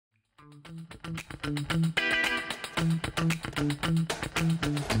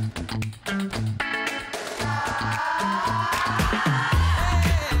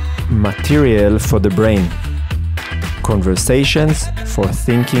Material for the brain. Conversations for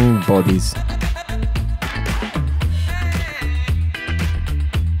thinking bodies.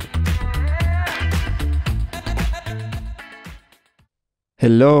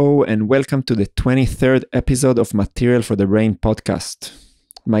 Hello and welcome to the 23rd episode of Material for the Brain podcast.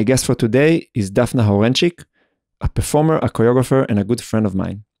 My guest for today is Daphna Horenczyk, a performer, a choreographer, and a good friend of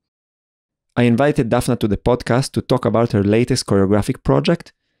mine. I invited Daphna to the podcast to talk about her latest choreographic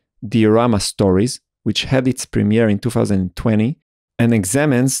project, Diorama Stories, which had its premiere in 2020 and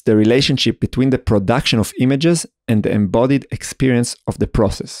examines the relationship between the production of images and the embodied experience of the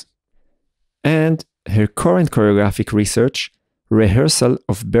process. And her current choreographic research, Rehearsal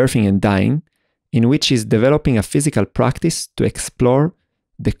of Birthing and Dying, in which she's developing a physical practice to explore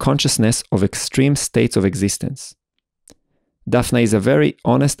the consciousness of extreme states of existence. Daphna is a very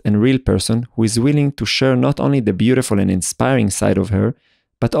honest and real person who is willing to share not only the beautiful and inspiring side of her,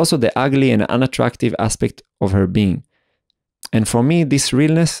 but also the ugly and unattractive aspect of her being. And for me, this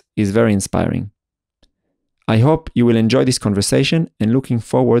realness is very inspiring. I hope you will enjoy this conversation and looking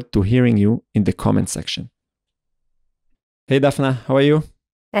forward to hearing you in the comment section. Hey Daphna, how are you?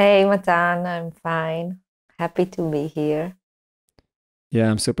 Hey Matan, I'm fine. Happy to be here. Yeah,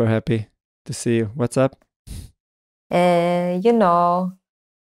 I'm super happy to see you. What's up?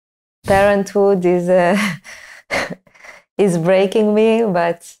 Parenthood is is breaking me,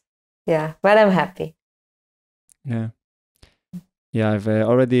 but I'm happy. Yeah, I've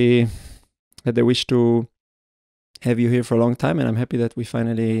already had the wish to have you here for a long time, and I'm happy that we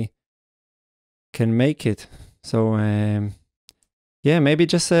finally can make it. So, maybe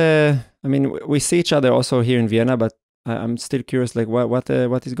just, we see each other also here in Vienna, but I'm still curious, like what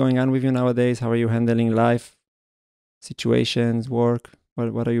is going on with you nowadays? How are you handling life, situations, work?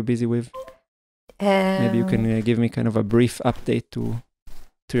 What are you busy with? Maybe you can give me kind of a brief update to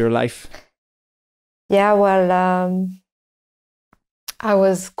your life. Yeah, well, I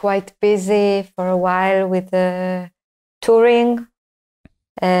was quite busy for a while with touring.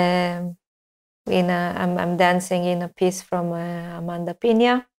 I'm dancing in a piece from Amanda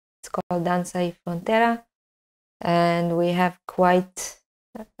Pina. It's called Danza y Frontera, and we have quite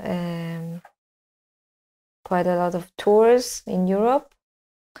a lot of tours in Europe.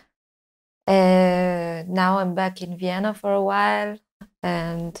 Now I'm back in Vienna for a while,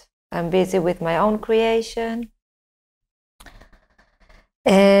 and I'm busy with my own creation.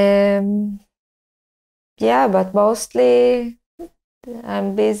 But mostly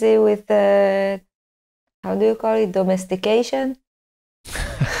I'm busy with how do you call it? Domestication.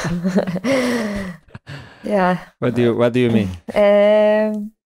 Yeah. What do you mean?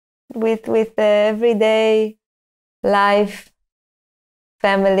 With everyday life,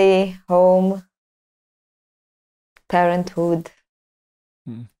 family, home, parenthood.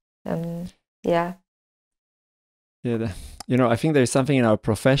 Yeah. I think there's something in our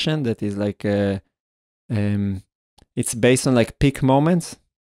profession that is like it's based on like peak moments,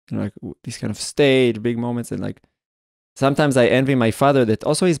 like this kind of stage, big moments, and like sometimes I envy my father that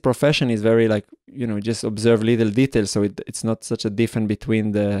also his profession is very like, just observe little details. So it's not such a difference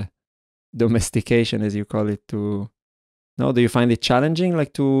between the domestication, as you call it, do you find it challenging,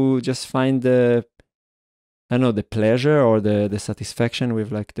 like to just find the pleasure or the satisfaction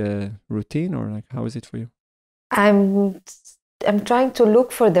with like the routine, or like how is it for you? I'm trying to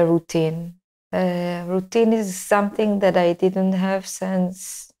look for the routine. Routine is something that I didn't have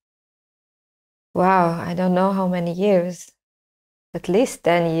since, I don't know how many years, at least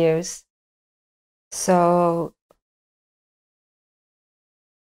 10 years. So,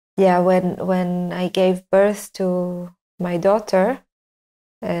 when I gave birth to my daughter,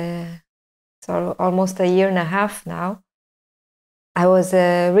 so almost a year and a half now, I was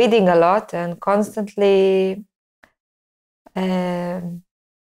reading a lot and constantly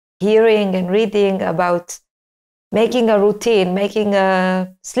hearing and reading about making a routine, making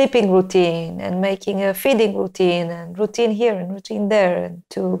a sleeping routine, and making a feeding routine, and routine here and routine there, and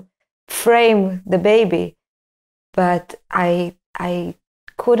to frame the baby. But I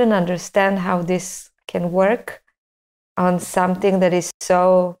couldn't understand how this can work on something that is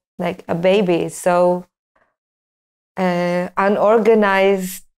so, like a baby, so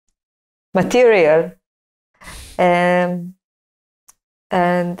unorganized material. And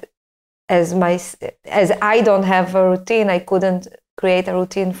as I don't have a routine, I couldn't create a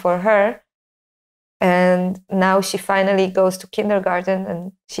routine for her. And now she finally goes to kindergarten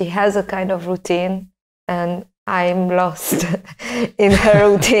and she has a kind of routine. And I'm lost in her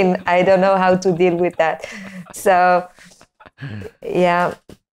routine. I don't know how to deal with that. So yeah,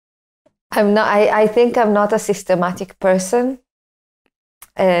 I'm not. I think I'm not a systematic person,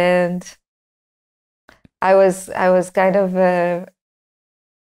 and I was kind of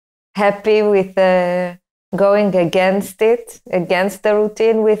happy with going against it, against the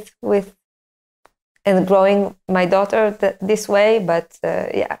routine with and growing my daughter this way. But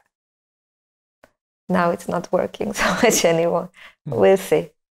yeah, now it's not working so much anymore. We'll see.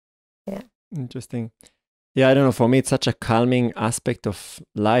 Yeah. Interesting. Yeah, I don't know. For me, it's such a calming aspect of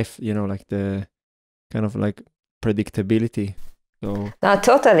life, you know, like the kind of like predictability. So no,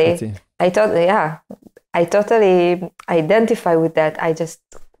 totally. I totally identify with that. I just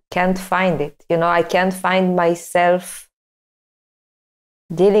can't find it. You know, I can't find myself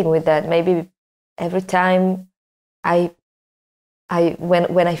dealing with that. Maybe every time when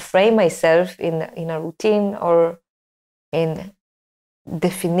I frame myself in a routine or in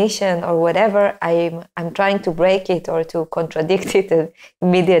definition or whatever, I'm trying to break it or to contradict it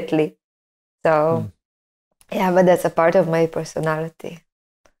immediately. So yeah, but that's a part of my personality.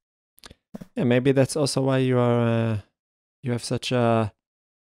 Yeah, maybe that's also why you are you have such a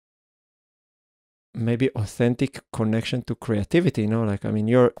maybe authentic connection to creativity, you know, like I mean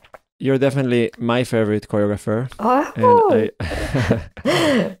you're definitely my favorite choreographer. Oh.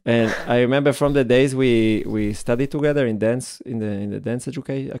 And I remember from the days we studied together in dance in the dance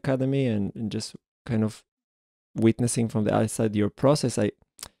education academy and just kind of witnessing from the outside your process. I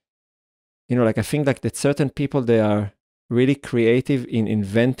think like that certain people, they are really creative in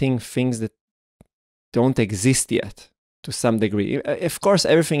inventing things that don't exist yet to some degree. Of course,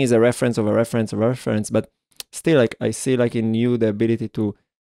 everything is a reference of a reference of a reference, but still, like I see like in you the ability to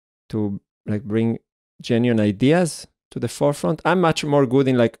like bring genuine ideas to the forefront. I'm much more good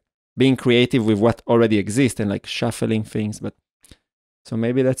in like being creative with what already exists and like shuffling things, but so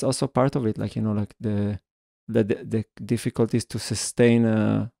maybe that's also part of it, like, you know, like the difficulties to sustain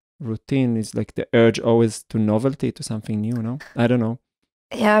a routine is like the urge always to novelty, to something new, no? I don't know.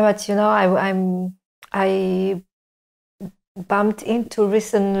 Yeah, but you know, I bumped into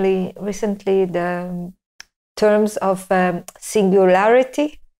recently the terms of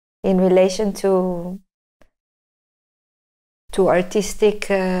singularity in relation to artistic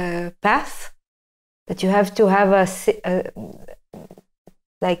path, that you have to have a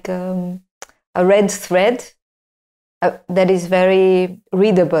red thread that is very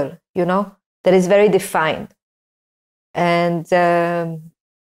readable, you know, that is very defined. And I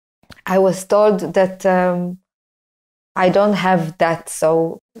was told that I don't have that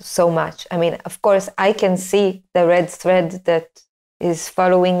so much. I mean, of course, I can see the red thread that is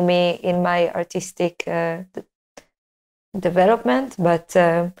following me in my artistic development, but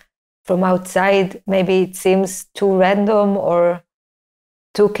from outside, maybe it seems too random or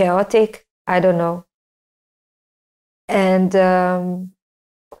too chaotic. I don't know. And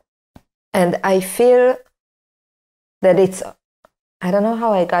I feel that it's, I don't know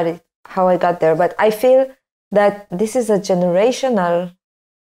how I got there, but I feel that this is a generational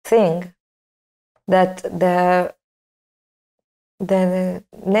thing, that the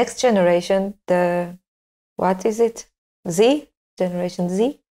next generation, what is it? Generation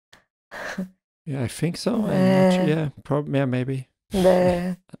Z? Yeah, I think so. I'm not sure. Yeah, probably. Yeah, maybe.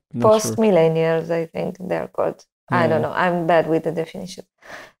 The post-millennials, I think they're called. Yeah. I don't know. I'm bad with the definition.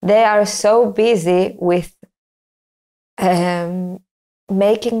 They are so busy with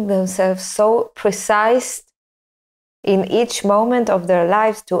making themselves so precise in each moment of their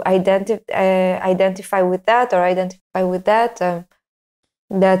lives to identify with that or identify with that,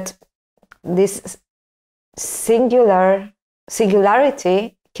 that this singularity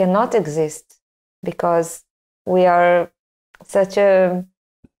cannot exist, because we are such a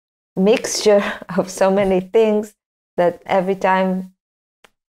mixture of so many things that every time,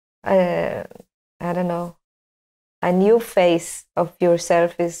 I don't know, a new face of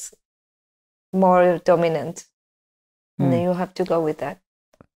yourself is more dominant. And then you have to go with that.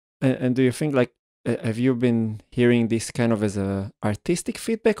 And do you think, like, have you been hearing this kind of as a artistic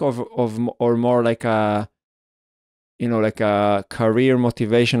feedback or more like a, you know, like a career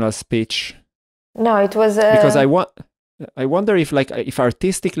motivational speech? No, it was because I wonder if, like, if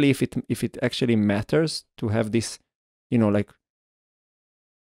artistically, if it actually matters to have this, you know, like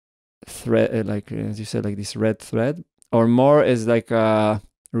thread, like as you said, like this red thread, or more as like a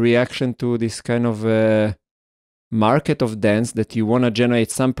reaction to this kind of market of dance, that you want to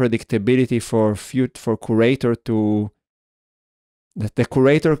generate some predictability for curator that the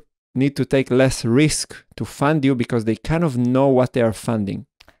curator need to take less risk to fund you because they kind of know what they are funding.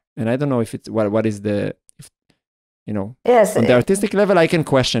 And I don't know if it's what is the Yes. on the artistic level, I can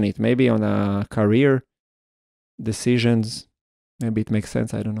question it. Maybe on a career decisions, maybe it makes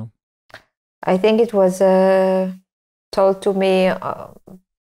sense. I don't know. I think it was told to me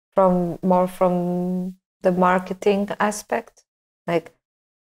from the marketing aspect. Like,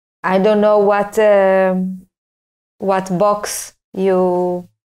 I don't know what box you're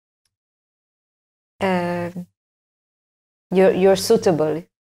suitable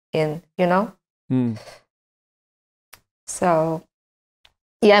in, So,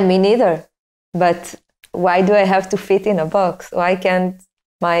 yeah, me neither. But why do I have to fit in a box? Why can't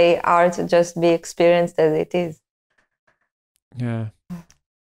my art just be experienced as it is? Yeah.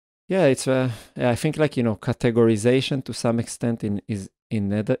 Yeah, it's I think like, categorization to some extent is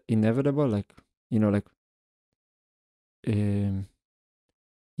inevitable. Like,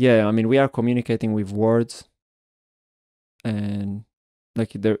 yeah, I mean, we are communicating with words, and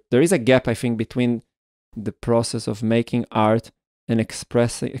like there is a gap, I think, between the process of making art and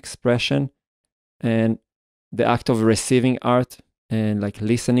expression, and the act of receiving art and like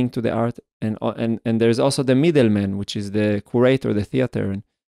listening to the art, and there's also the middleman, which is the curator, the theater, and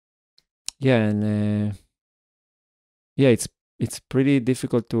yeah, it's pretty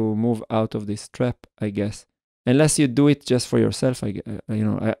difficult to move out of this trap, I guess, unless you do it just for yourself. I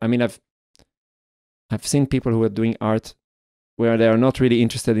mean, I've seen people who are doing art where they are not really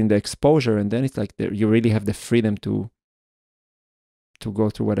interested in the exposure, and then it's like you really have the freedom to go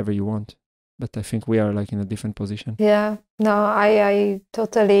to whatever you want. But I think we are like in a different position. Yeah, no, I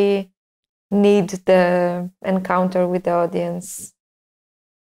totally need the encounter with the audience.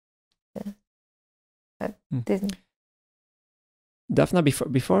 Daphna,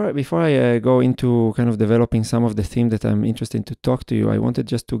 before I go into kind of developing some of the theme that I'm interested to talk to you, I wanted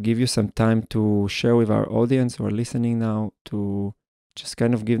just to give you some time to share with our audience who are listening now, to just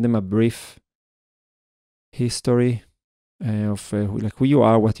kind of give them a brief history of who you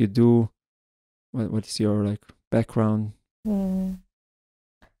are, what you do, what is your like background.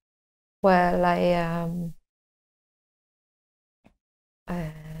 Well,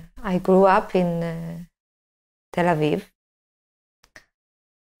 I grew up in Tel Aviv.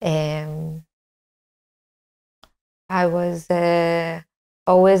 I was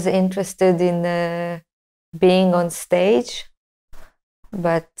always interested in being on stage,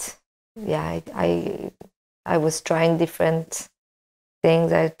 but yeah, I was trying different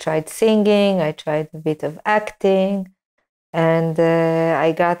things. I tried singing, I tried a bit of acting, and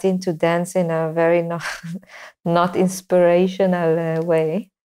I got into dance in a very not inspirational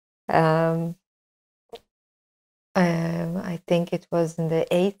way. I think it was in the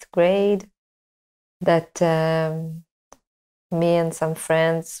 8th grade that me and some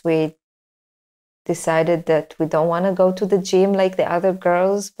friends, we decided that we don't want to go to the gym like the other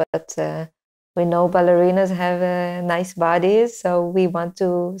girls, but we know ballerinas have nice bodies, so we want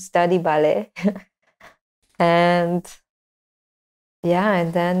to study ballet. And yeah,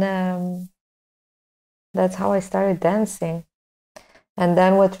 and then that's how I started dancing. And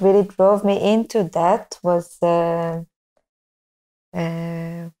then what really drove me into that was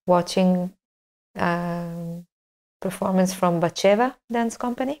watching performance from Batsheva Dance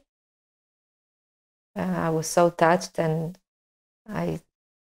Company. I was so touched, and I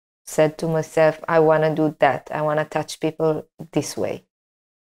said to myself, I want to do that. I want to touch people this way.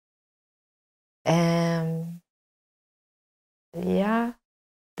 Yeah,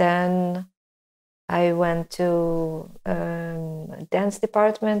 then I went to a dance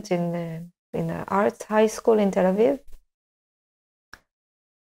department in an art high school in Tel Aviv.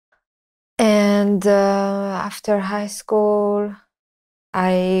 And after high school,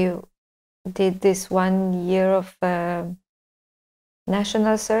 I did this 1 year of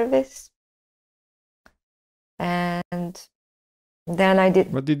national service. And then I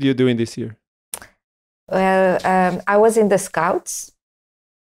did... What did you do in this year? Well, I was in the Scouts,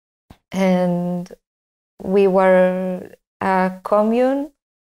 and we were a commune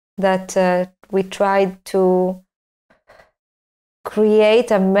that we tried to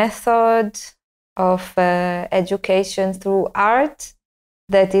create a method of education through art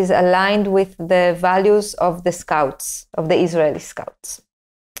that is aligned with the values of the Scouts, of the Israeli Scouts,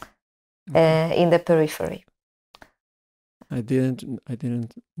 in the periphery. I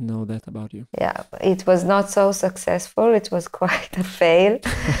didn't know that about you. Yeah, it was not so successful. It was quite a fail.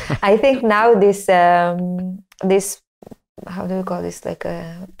 I think now this how do you call this, like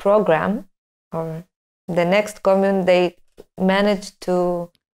a program, or the next commune, they managed to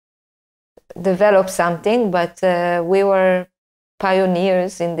develop something, but we were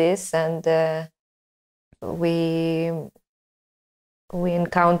pioneers in this, and we we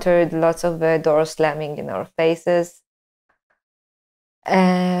encountered lots of doors slamming in our faces.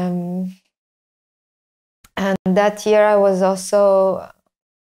 And that year I was also,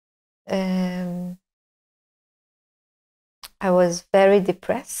 I was very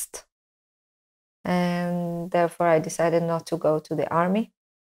depressed, and therefore I decided not to go to the army.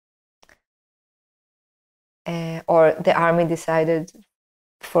 Or the army decided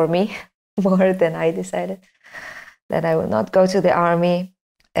for me more than I decided that I would not go to the army.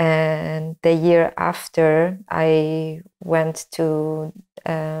 And the year after, I went to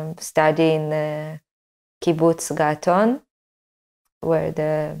study in Kibbutz Gaton, where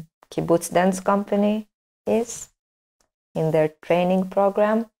the Kibbutz dance company is, in their training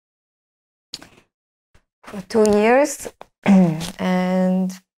program for 2 years.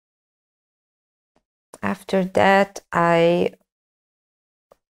 And after that, I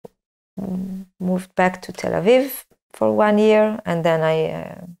moved back to Tel Aviv for 1 year, and then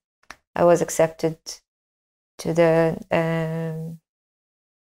I was accepted to the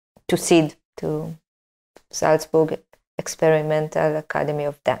to SID, to Salzburg Experimental Academy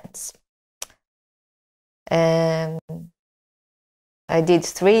of Dance. And I did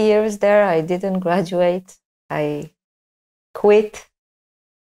 3 years there. I didn't graduate. I quit,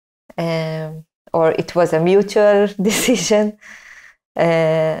 or it was a mutual decision.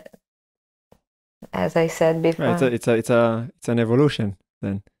 As I said before, Right, it's an evolution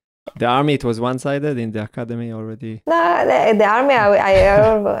then. The army, it was one-sided. In the academy already. No, the army.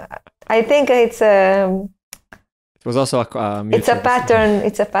 I think it's It was also a mutual it's a pattern.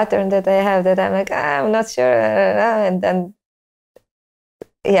 It's a pattern that I have, that I'm like, I'm not sure, and then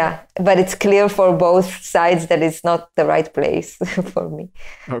yeah, but it's clear for both sides that it's not the right place for me.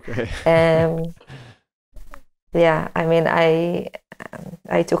 Okay. Yeah, I mean,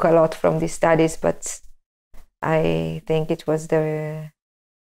 I took a lot from these studies, but I think it was the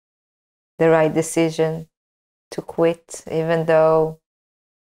right decision to quit, even though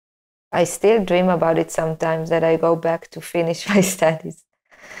I still dream about it sometimes, that I go back to finish my studies.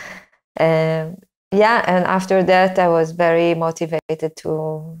 Yeah, and after that, I was very motivated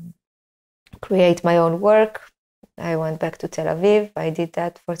to create my own work. I went back to Tel Aviv. I did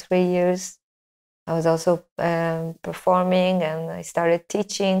that for 3 years. I was also performing, and I started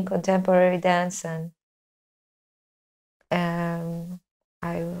teaching contemporary dance, and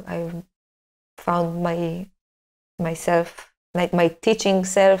I found myself, like my teaching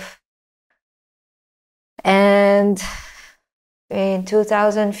self. And in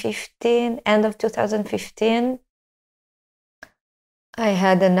 2015, end of 2015, I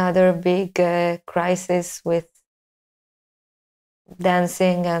had another big crisis with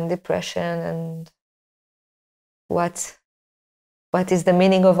dancing and depression, and what is the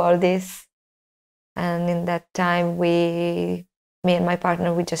meaning of all this. And in that time, me and my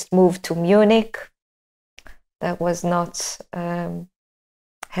partner, we just moved to Munich. That was not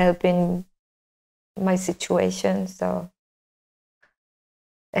helping my situation, so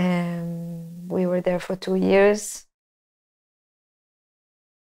we were there for 2 years.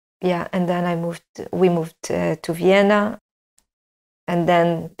 Yeah, and then we moved to Vienna, and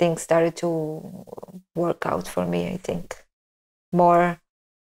then things started to work out for me, I think, more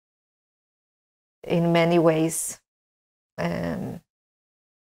in many ways,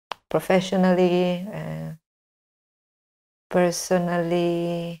 professionally,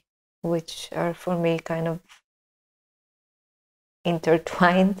 personally, which are for me kind of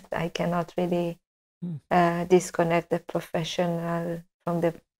intertwined. I cannot really disconnect the professional from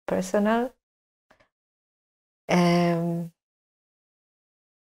the personal.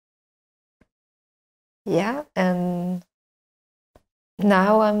 Yeah, and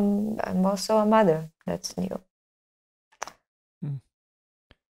now I'm also a mother. That's new.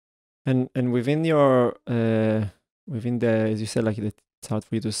 And within your within the, as you said, like it's hard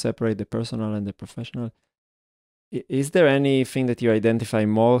for you to separate the personal and the professional. Is there anything that you identify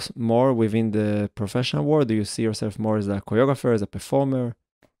more within the professional world? Do you see yourself more as a choreographer, as a performer,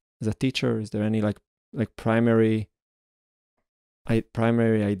 as a teacher? Is there any like primary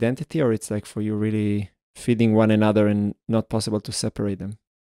identity, or it's like for you really feeding one another and not possible to separate them?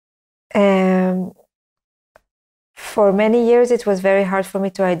 For many years, it was very hard for me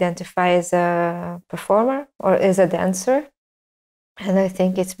to identify as a performer or as a dancer, and I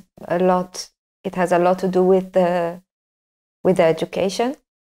think it has a lot to do with the education,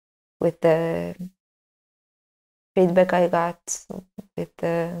 with the feedback I got, with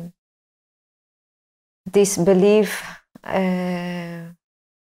the disbelief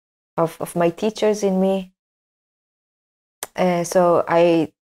of my teachers in me. So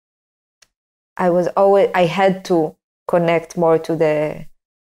I had to connect more to the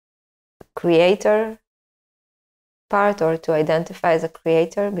creator part, or to identify as a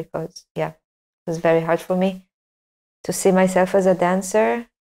creator, because it was very hard for me to see myself as a dancer.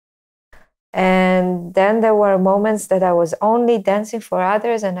 And then there were moments that I was only dancing for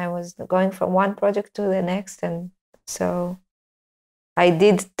others, and I was going from one project to the next. And so I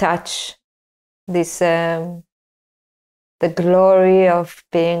did touch this, the glory of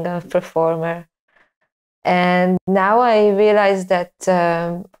being a performer. And now I realize that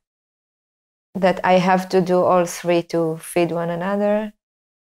that I have to do all three to feed one another.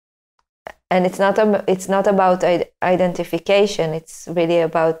 And it's not about identification. It's really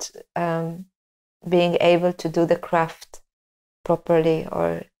about being able to do the craft properly,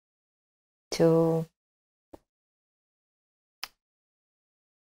 or to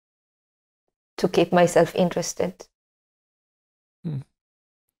keep myself interested.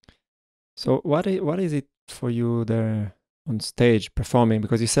 So what is it for you there on stage performing?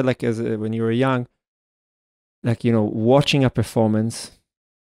 Because you said like when you were young, like, you know, watching a performance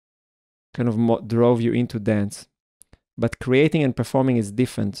kind of drove you into dance, but creating and performing is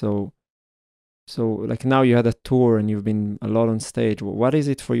different. So like now you had a tour and you've been a lot on stage. What is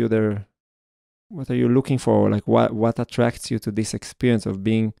it for you there? What are you looking for? Like what attracts you to this experience of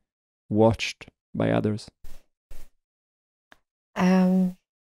being watched by others?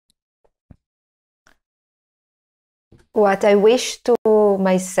 What I wish to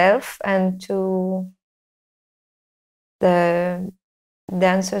myself and to the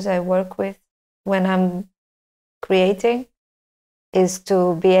dancers I work with when I'm creating is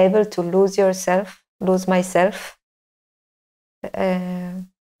to be able to lose myself in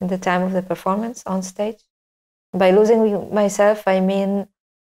the time of the performance on stage. By losing myself, I mean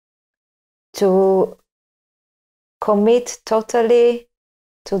to commit totally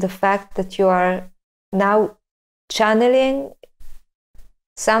to the fact that you are now channeling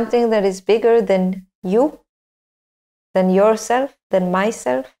something that is bigger than you, than yourself, than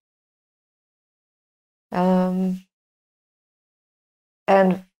myself. And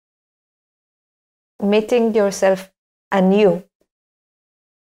meeting yourself anew.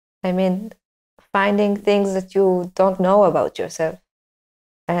 I mean, finding things that you don't know about yourself.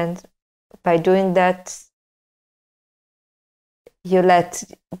 And by doing that, you let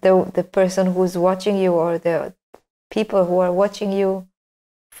the person who's watching you, or the people who are watching you,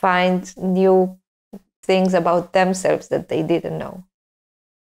 find new things about themselves that they didn't know.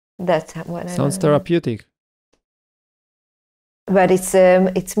 That's what sounds therapeutic. But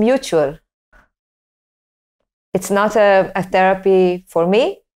it's mutual. It's not a therapy for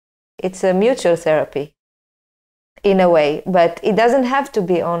me. It's a mutual therapy in a way, but it doesn't have to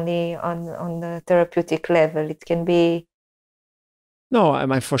be only on the therapeutic level. It can be. No, I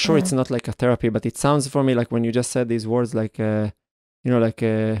mean, for sure it's not like a therapy, but it sounds for me like when you just said these words, like, you know, like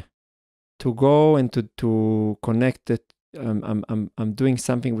to go and to connect that I'm doing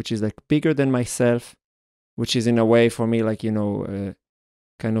something which is like bigger than myself, which is in a way for me like, you know,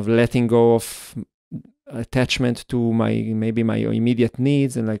 kind of letting go of attachment to maybe my immediate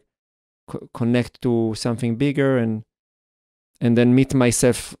needs, and like connect to something bigger, and then meet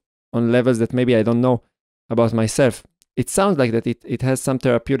myself on levels that maybe I don't know about myself. It sounds like that it has some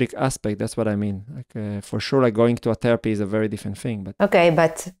therapeutic aspect. That's what I mean. Like for sure, like going to a therapy is a very different thing. But okay,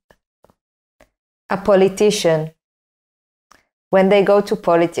 but a politician, when they go to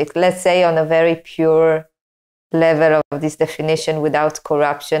politics, let's say on a very pure level of this definition, without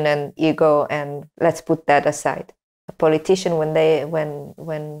corruption and ego, and let's put that aside. A politician, when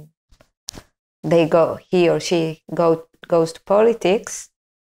they go, he or she goes to politics,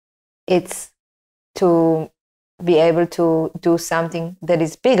 it's to be able to do something that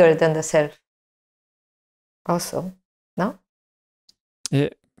is bigger than the self. Also, no? Yeah.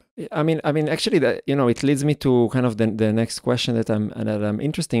 I mean, actually, that, you know, it leads me to kind of the next question that I'm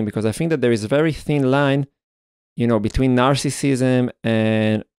interesting, because I think that there is a very thin line, you know, between narcissism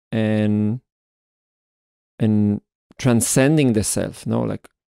and transcending the self. No, like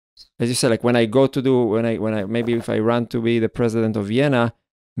as you said, like when I maybe if I run to be the president of Vienna,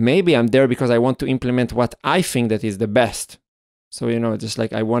 maybe I'm there because I want to implement what I think that is the best. So, you know, just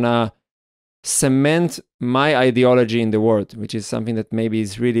like I wanna cement my ideology in the world, which is something that maybe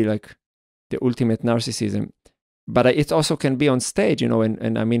is really like the ultimate narcissism. But it also can be on stage, you know,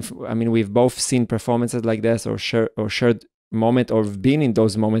 and I mean, we've both seen performances like this, or shared moment, or been in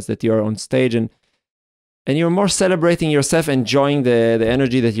those moments that you're on stage and you're more celebrating yourself, enjoying the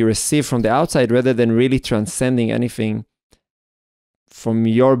energy that you receive from the outside, rather than really transcending anything from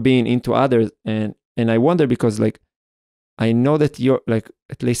your being into others. And I wonder, because like I know that you're like,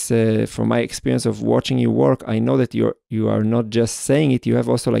 at least from my experience of watching you work, I know that you are not just saying it, you have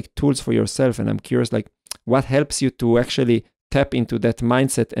also like tools for yourself. And I'm curious, like, what helps you to actually tap into that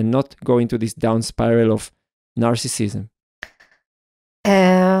mindset and not go into this down spiral of narcissism?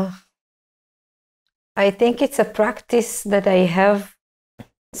 I think it's a practice that I have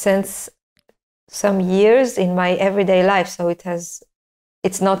since some years in my everyday life. So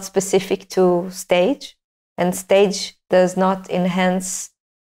it's not specific to stage, and stage does not enhance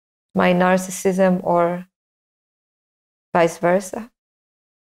my narcissism or vice versa.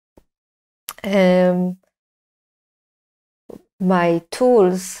 My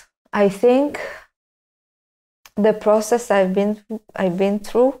tools, I think the process I've been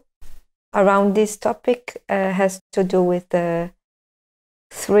through around this topic has to do with the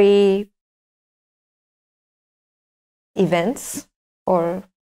 3 events, or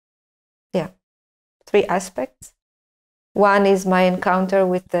 3 aspects. One is my encounter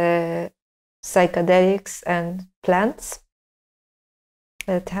with the psychedelics and plants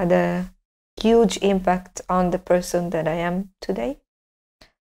that had a huge impact on the person that I am today.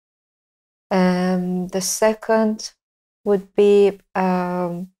 The second would be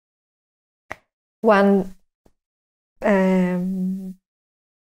one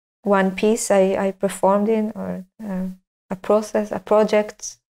piece I performed in, or a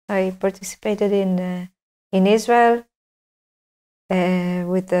project I participated in Israel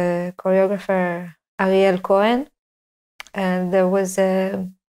with the choreographer Ariel Cohen. And there was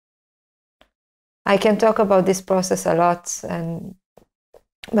I can talk about this process a lot,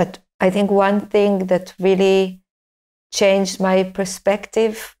 but I think one thing that really changed my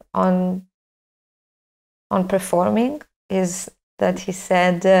perspective on performing is that he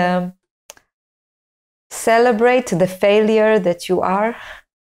said, celebrate the failure that you are.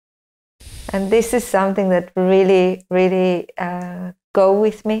 And this is something that really, really go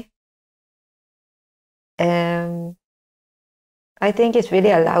with me. I think it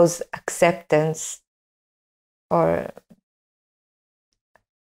really allows acceptance, or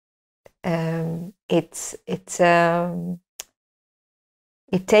it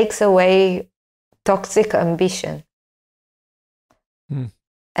takes away toxic ambition.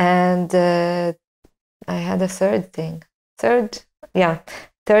 And I had a third thing. Third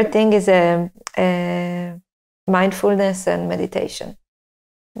thing is mindfulness and meditation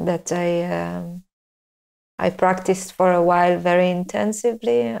that I practiced for a while very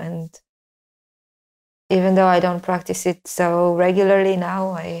intensively, and even though I don't practice it so regularly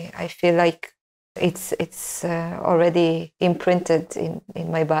now, I feel like it's already imprinted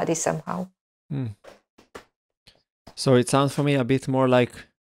in my body somehow. So it sounds for me a bit more like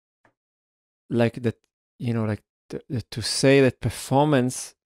that, like to say that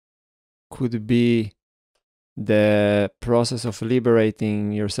performance could be the process of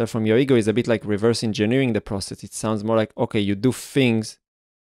liberating yourself from your ego is a bit like reverse engineering the process. It sounds more like, okay, you do things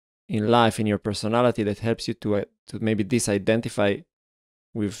in life, in your personality, that helps you to maybe disidentify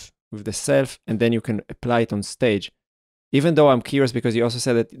with the self, and then you can apply it on stage. Even though I'm curious, because you also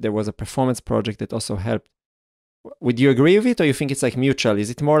said that there was a performance project that also helped. Would you agree with it, or you think it's like mutual? Is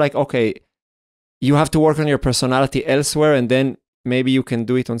it more like, okay, you have to work on your personality elsewhere and then maybe you can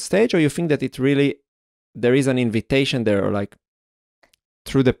do it on stage, or you think that it really, there is an invitation there, or like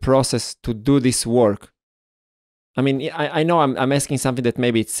through the process to do this work? I mean, I know I'm asking something that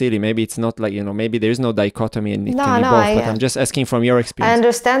maybe it's silly, maybe it's not like, maybe there is no dichotomy and it can be both, but I'm just asking from your experience. I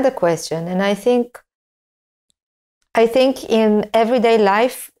understand the question, and I think in everyday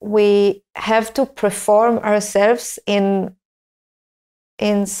life we have to perform ourselves in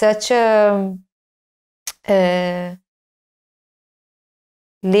such a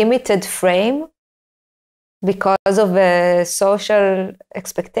limited frame because of social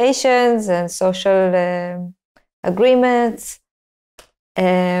expectations and social agreements,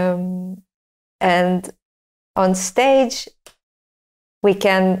 and on stage we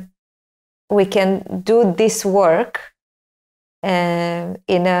can do this work in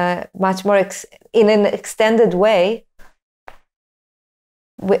a much more in an extended way,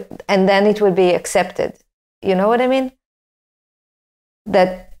 and then it will be accepted. You know what I mean?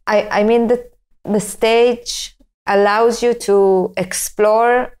 That I mean that the stage allows you to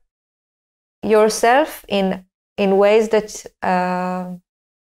explore yourself in ways that are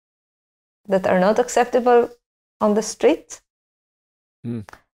not acceptable on the street.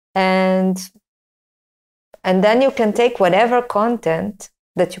 And then you can take whatever content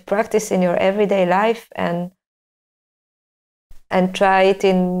that you practice in your everyday life and try it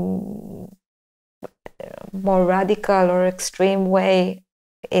in a more radical or extreme way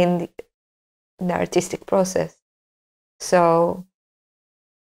in the artistic process. So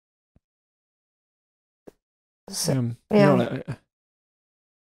You yeah. know,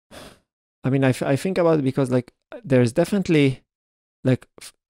 I mean, I think about it because like there's definitely like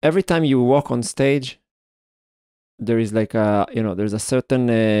every time you walk on stage, there is like a, you know, there's a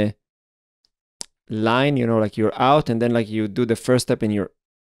certain line, you know, like you're out and then like you do the first step and you're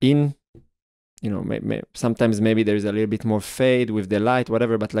in, you know, sometimes maybe there's a little bit more fade with the light,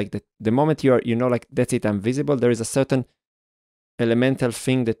 whatever, but like the moment you're, you know, like that's it, I'm visible, there is a certain elemental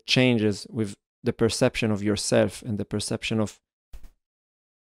thing that changes with the perception of yourself and the perception of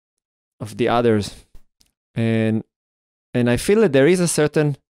the others. And I feel that there is a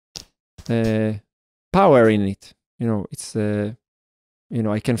certain power in it. You know, it's you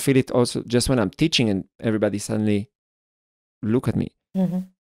know, I can feel it also just when I'm teaching and everybody suddenly look at me.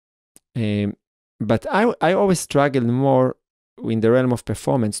 Mm-hmm. But I always struggled more in the realm of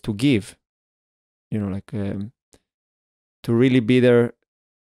performance to give, you know, like to really be there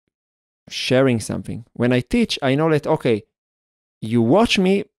sharing something. When I teach, I know that, okay, you watch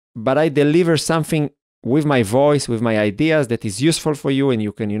me, but I deliver something with my voice, with my ideas that is useful for you, and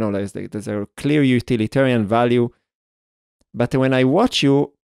you can, you know, there's a clear utilitarian value. But when I watch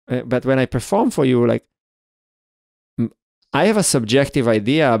you, but when I perform for you, like I have a subjective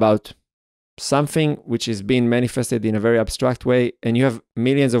idea about something which is being manifested in a very abstract way, and you have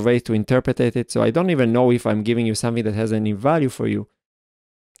millions of ways to interpret it. So I don't even know if I'm giving you something that has any value for you.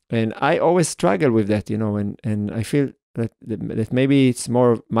 And I always struggle with that, you know, and I feel that maybe it's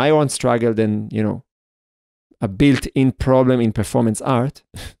more my own struggle than, you know, a built-in problem in performance art.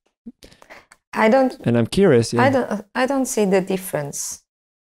 And I'm curious. Yeah. I don't see the difference.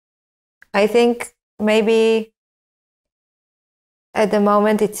 I think maybe at the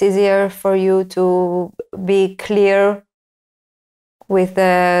moment it's easier for you to be clear with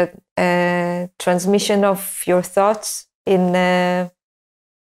the transmission of your thoughts in a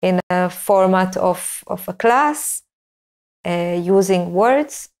format of a class using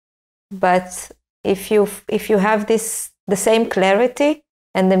words. But if you have the same clarity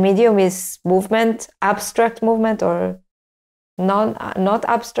and the medium is movement, abstract movement or not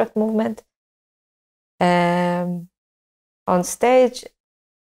abstract movement, on stage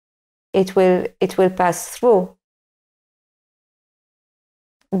it will pass through.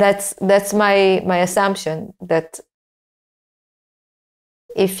 That's my assumption, that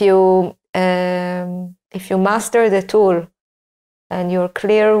if you master the tool and you're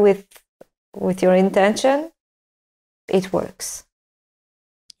clear with your intention, it works.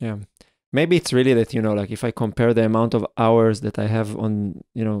 Yeah. Maybe it's really that, you know, like if I compare the amount of hours that I have on,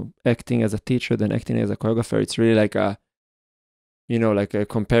 you know, acting as a teacher than acting as a choreographer, it's really like a, you know, like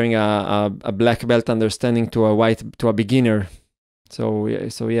comparing a black belt understanding to a beginner. So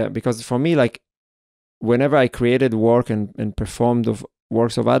yeah, because for me, like whenever I created work and performed of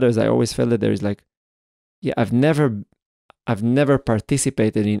works of others, I always felt that there is like, yeah, I've never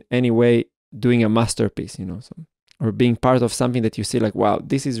participated in any way doing a masterpiece, you know, or being part of something that you see like, wow,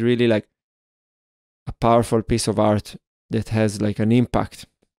 this is really like a powerful piece of art that has like an impact.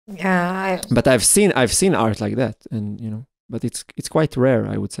 Yeah, but I've seen art like that, and you know, but it's quite rare,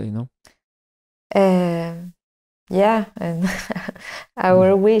 I would say, no? Yeah, and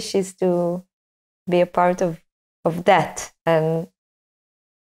our wish is to be a part of that, and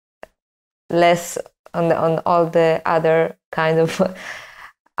less on all the other kind of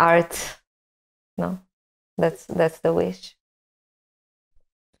art. No, that's the wish.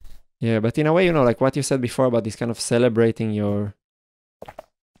 Yeah, but in a way, you know, like what you said before about this kind of celebrating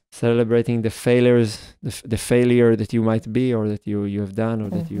the failures, the failure that you might be, or that you have done, or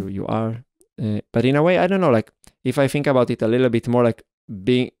that you are. But in a way, I don't know, like if I think about it a little bit more, like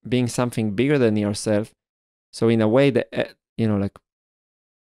being something bigger than yourself. So in a way that, you know, like,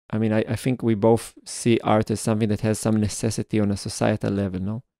 I mean, I think we both see art as something that has some necessity on a societal level,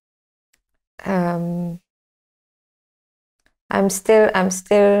 no? I'm still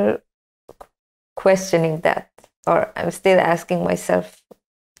questioning that, or I'm still asking myself,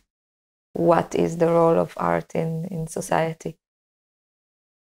 what is the role of art in society?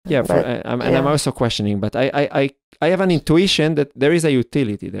 Yeah, I'm also questioning, but I have an intuition that there is a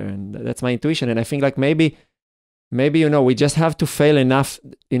utility there, and that's my intuition. And I think like maybe, you know, we just have to fail enough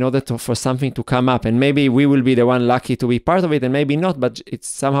in order for something to come up, and maybe we will be the one lucky to be part of it, and maybe not. But it's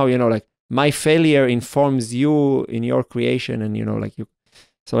somehow, you know, like my failure informs you in your creation, and you know, like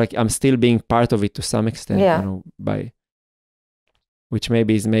so like I'm still being part of it to some extent, you know, which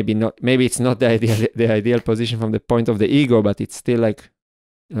maybe it's not the ideal position from the point of the ego, but it's still like,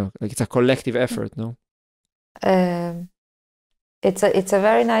 you know, like it's a collective effort, no? It's a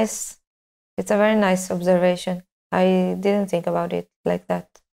very nice observation. I didn't think about it like that.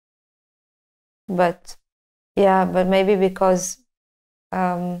 But yeah, but maybe because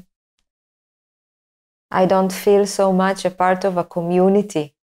I don't feel so much a part of a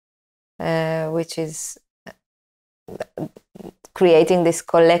community, which is creating this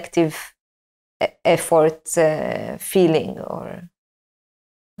collective effort feeling, or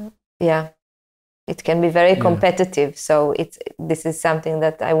yeah, it can be very competitive. So this is something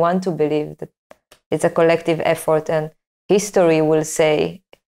that I want to believe, that it's a collective effort, and history will say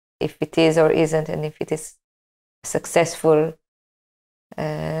if it is or isn't, and if it is successful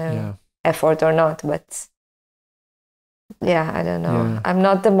effort or not. But yeah, I don't know. I'm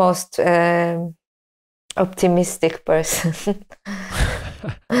not the most optimistic person.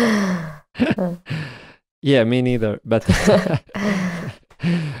 Yeah, me neither. But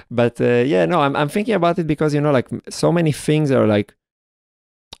but yeah, no, I'm thinking about it because, you know, like so many things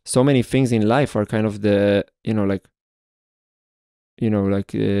in life are kind of the,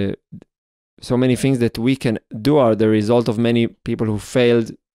 so many things that we can do are the result of many people who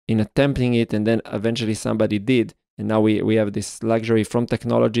failed in attempting it, and then eventually somebody did, and now we have this luxury, from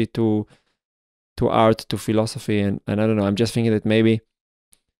technology to art to philosophy, and I don't know. I'm just thinking that maybe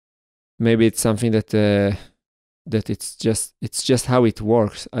it's something that it's just how it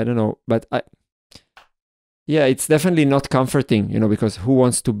works. I don't know, but it's definitely not comforting, you know, because who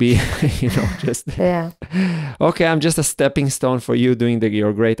wants to be, just okay, I'm just a stepping stone for you doing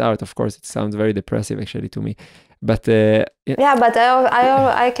your great art. Of course, it sounds very depressive actually to me, but but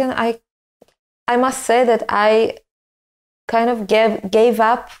I must say that I kind of gave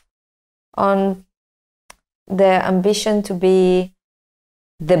up on the ambition to be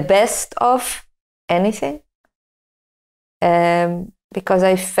the best of anything, because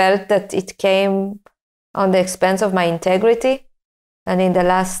I felt that it came on the expense of my integrity. And in the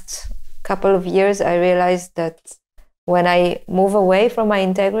last couple of years, I realized that when I move away from my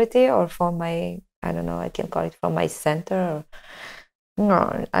integrity, or from my, I don't know, I can call it from my center, or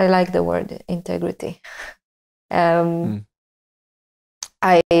no, I like the word integrity. I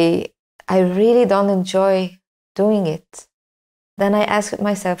really don't enjoy doing it. Then I ask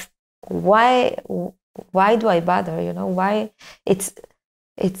myself, why do I bother? You know, why it's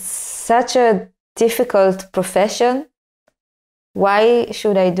such a difficult profession. Why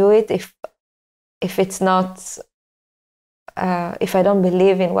should I do it if it's not, if I don't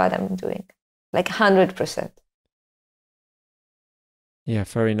believe in what I'm doing, like 100%? Yeah,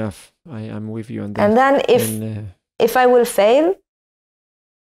 fair enough. I'm with you on that. And then if I will fail,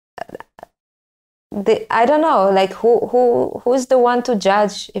 I don't know, like who's the one to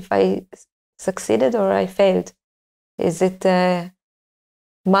judge if I succeeded or I failed? Is it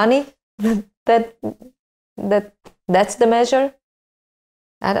money that's the measure?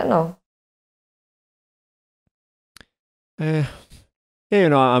 I don't know. Yeah, you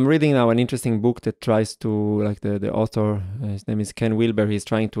know, I'm reading now an interesting book that tries to, like, the author, his name is Ken Wilber. He's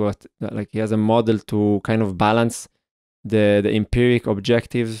trying to he has a model to kind of balance the empiric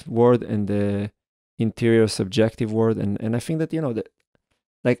objective world and the interior subjective world, and I think that, you know, that,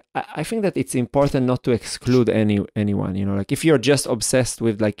 like, I think that it's important not to exclude anyone, you know, like if you're just obsessed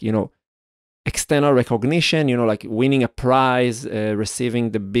with, like, you know, external recognition, you know, like winning a prize,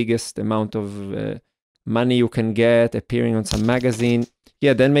 receiving the biggest amount of money you can get, appearing on some magazine,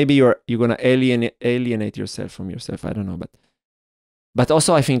 then maybe you're gonna alienate yourself from yourself. I don't know, but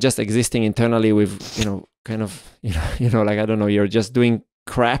also I think just existing internally with, you know, kind of, you know, like, I don't know, you're just doing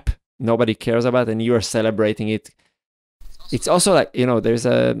crap nobody cares about, and you are celebrating it. It's also like, you know,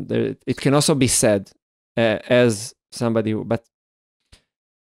 it can also be said as somebody who, but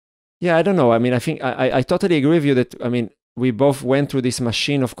yeah, I don't know. I mean, I think I totally agree with you that, I mean, we both went through this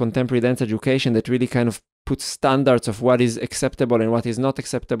machine of contemporary dance education that really kind of puts standards of what is acceptable and what is not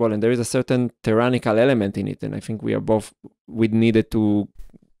acceptable, and there is a certain tyrannical element in it, and I think we needed to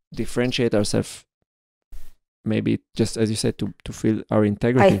differentiate ourselves, maybe just, as you said, to feel our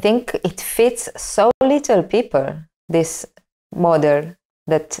integrity. I think it fits so little people, this model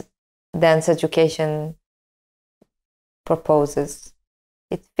that dance education proposes.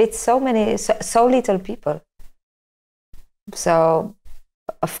 It fits so little people. So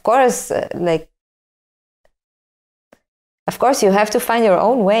of course, of course you have to find your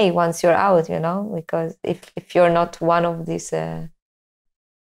own way once you're out, you know, because if you're not one of these the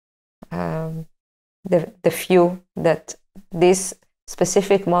few that this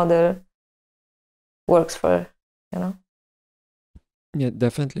specific model works for, you know. Yeah,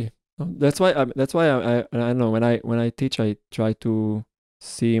 definitely. That's why I don't know, when I teach, I try to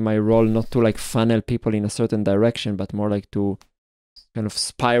see my role not to, like, funnel people in a certain direction, but more like to kind of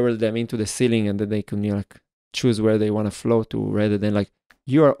spiral them into the ceiling, and then they can, you know, like, choose where they want to flow to, rather than like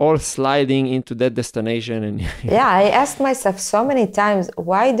you are all sliding into that destination. And yeah, I asked myself so many times,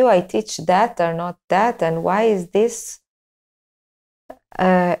 why do I teach that or not that, and why is this?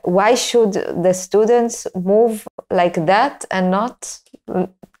 Why should the students move like that and not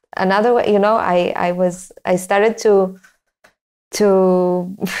another way? You know, I started to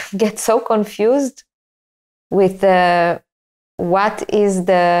get so confused with what is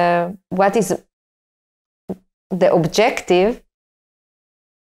the objective,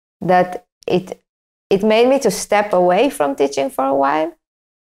 that it made me to step away from teaching for a while.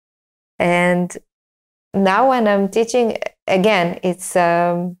 And now when I'm teaching again, it's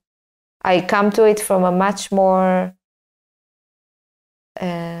I come to it from a much more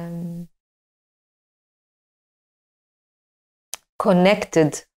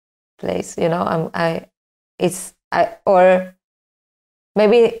connected place, you know. Or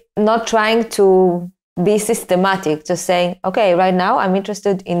maybe not trying to be systematic, just saying, okay, right now I'm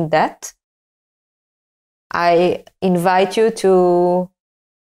interested in that. I invite you to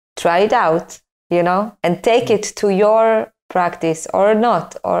try it out, you know, and take it to your practice or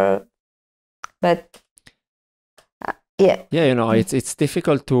not, but yeah. Yeah, you know, it's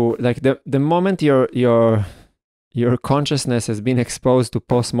difficult to, like, the moment your consciousness has been exposed to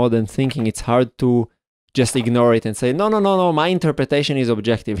postmodern thinking, it's hard to just ignore it and say, no, my interpretation is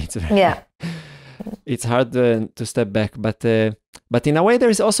objective. It's hard to step back, but in a way there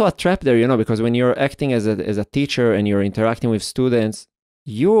is also a trap there, you know, because when you're acting as a teacher and you're interacting with students,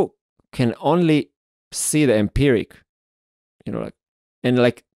 you can only see the empiric, you know,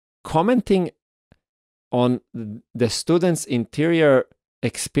 like commenting on the student's interior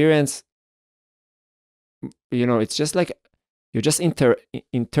experience, you know, it's just like you're just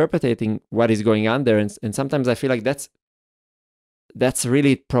interpreting what is going on there, and sometimes I feel like that's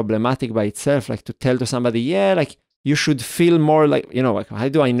really problematic by itself, like to tell to somebody, yeah, like you should feel more like, you know, like how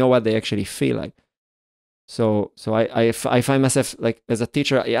do I know what they actually feel like? So I find myself, like, as a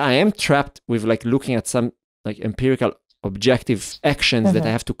teacher, yeah, I am trapped with like looking at some like empirical objective actions that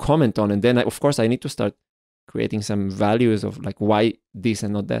I have to comment on, and then of course I need to start creating some values of like why this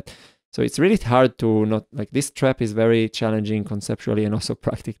and not that. So it's really hard to not, like, this trap is very challenging conceptually and also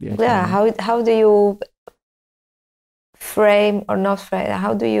practically. Yeah, how do you frame or not frame?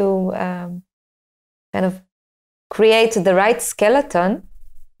 How do you kind of create the right skeleton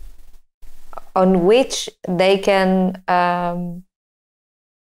on which they can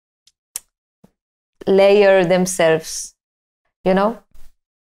layer themselves, you know?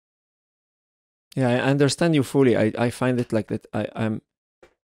 Yeah, I understand you fully. I find it like that. I'm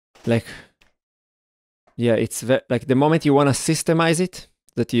like, yeah, it's like the moment you want to systemize it,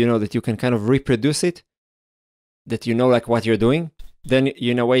 that you know that you can kind of reproduce it, that you know like what you're doing, then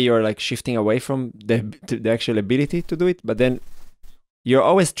in a way you're like shifting away from the actual ability to do it. But then you're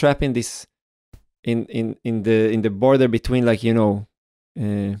always trapped in this in the border between, like, you know,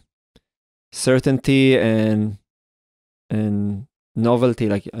 certainty and novelty.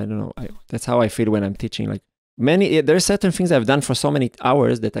 Like, I don't know, that's how I feel when I'm teaching. Like, there are certain things I've done for so many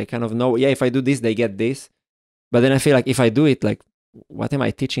hours that I kind of know, yeah, if I do this, they get this. But then I feel like if I do it, like, what am I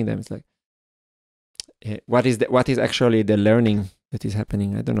teaching them? It's like, what is actually the learning that is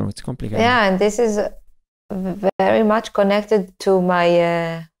happening? I don't know. It's complicated. Yeah, and this is very much connected to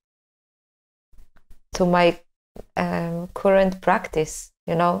my current practice.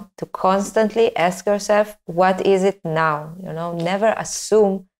 You know, to constantly ask yourself, what is it now? You know, never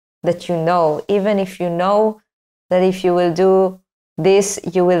assume that you know, even if you know that if you will do this,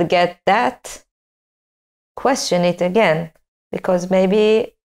 you will get that. Question it again, because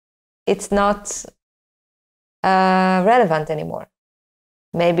maybe it's not relevant anymore.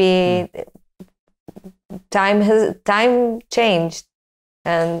 Maybe time changed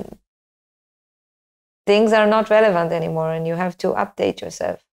and things are not relevant anymore, and you have to update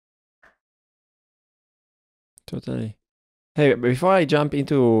yourself. Totally. Hey, before I jump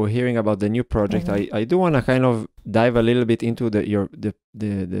into hearing about the new project, I do want to kind of dive a little bit into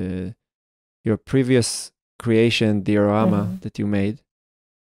your previous creation, Diorama, that you made.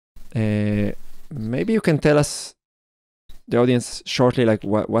 Maybe you can tell us, the audience, shortly, like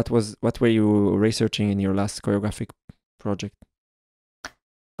what were you researching in your last choreographic project?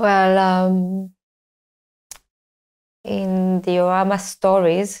 Well, in Diorama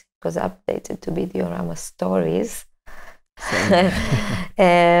Stories, it was updated to be Diorama Stories.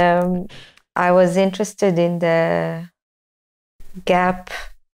 I was interested in the gap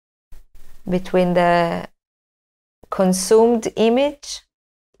between the consumed images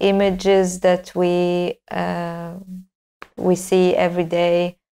that we see every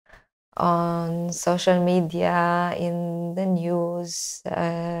day on social media, in the news,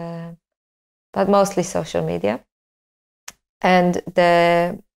 but mostly social media, and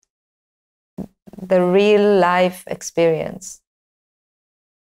the real life experience.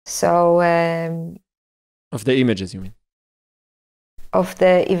 So Of the images, you mean? of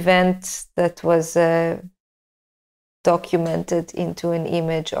the event that was documented into an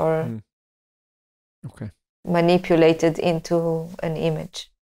image or Okay. manipulated into an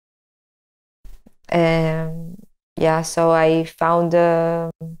image. Yeah, so I found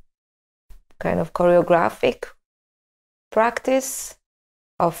a kind of choreographic practice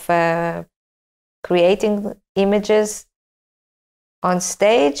of creating images on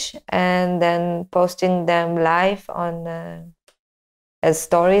stage and then posting them live on as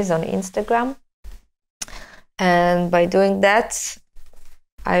stories on Instagram. And by doing that,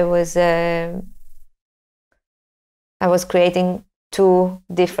 I was creating two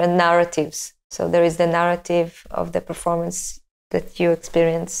different narratives. So there is the narrative of the performance that you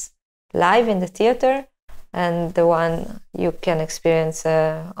experience live in the theater, and the one you can experience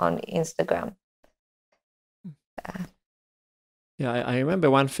on Instagram. Yeah, I remember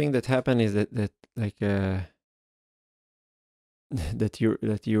one thing that happened is that like that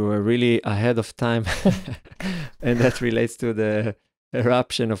you were really ahead of time, and that relates to the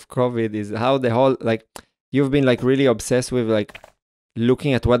eruption of COVID. Is how the whole like you've been like really obsessed with like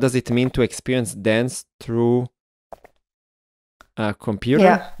looking at what does it mean to experience dance through a computer.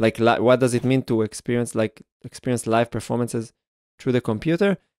 Yeah. Like what does it mean to experience live performances through the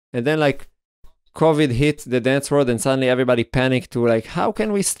computer, and then like COVID hit the dance world, and suddenly everybody panicked to like, how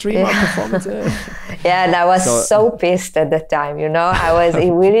can we stream our performances? Yeah, and I was so pissed at the time, you know.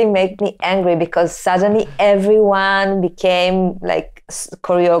 It really made me angry because suddenly everyone became like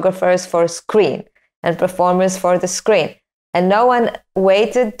choreographers for screen and performers for the screen. And no one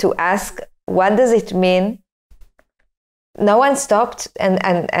waited to ask, what does it mean? No one stopped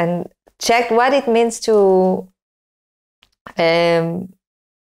and checked what it means to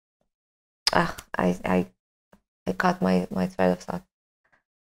I cut my thread of thought.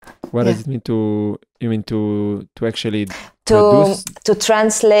 What does it mean to actually to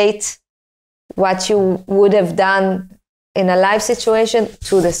translate what you would have done in a live situation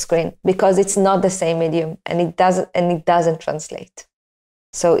to the screen, because it's not the same medium, and it doesn't translate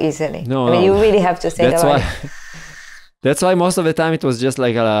so easily. You really have to think about it. That's why most of the time it was just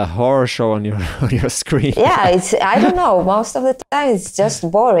like a horror show on your screen. Yeah, I don't know. Most of the time it's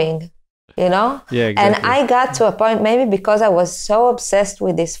just boring, you know? Yeah, exactly. And I got to a point, maybe because I was so obsessed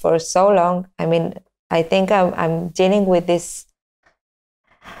with this for so long. I mean, I think I'm dealing with this,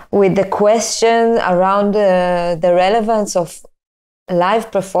 with the question around the relevance of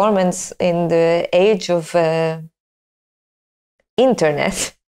live performance in the age of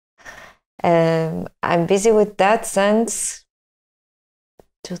internet. I'm busy with that since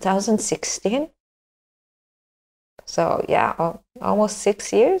 2016. So yeah, almost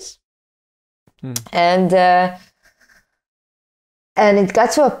 6 years. And it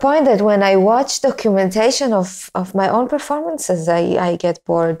got to a point that when I watch documentation of my own performances, I get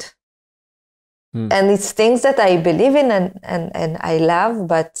bored. And it's things that I believe in and I love,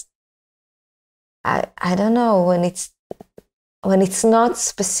 but I don't know, when it's not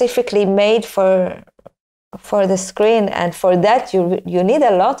specifically made for the screen, and for that you need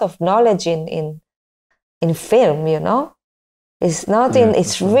a lot of knowledge in film, you know. It's not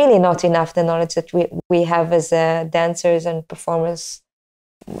it's really not enough, the knowledge that we have as dancers and performers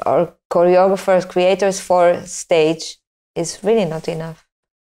or choreographers, creators for stage is really not enough.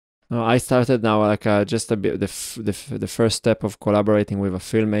 No, I started now like just a bit the first step of collaborating with a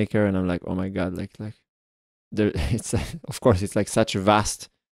filmmaker, and I'm like, oh my god, like there, it's of course it's like such a vast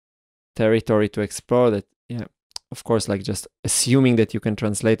territory to explore that, yeah, of course, like just assuming that you can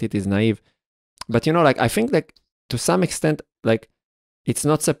translate it is naive. But you know, like I think like to some extent, like it's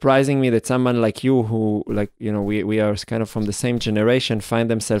not surprising me that someone like you, who like, you know, we are kind of from the same generation, find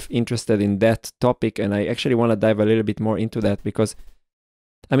themselves interested in that topic. And I actually want to dive a little bit more into that, because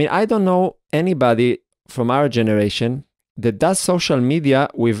I mean, I don't know anybody from our generation that does social media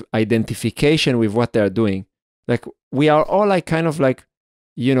with identification with what they're doing. Like we are all like kind of like,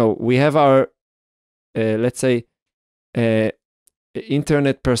 you know, we have our let's say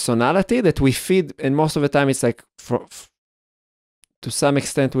internet personality that we feed, and most of the time it's like to some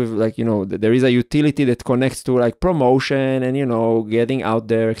extent with like, you know, there is a utility that connects to like promotion and, you know, getting out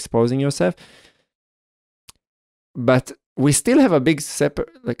there, exposing yourself. But we still have a big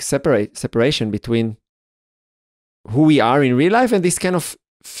separation between who we are in real life and this kind of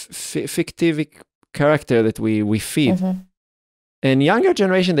fictive character that we feed. And younger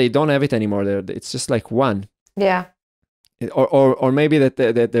generation, they don't have it anymore. It's just like one. Yeah. Or maybe that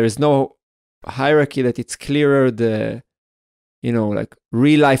there is no hierarchy, that it's clearer, like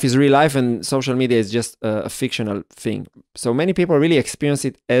real life is real life and social media is just a fictional thing. So many people really experience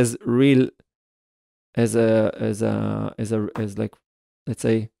it as real, as like, let's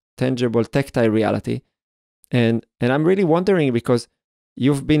say, tangible, tactile reality. And I'm really wondering, because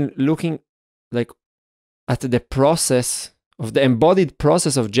you've been looking like at the process of the embodied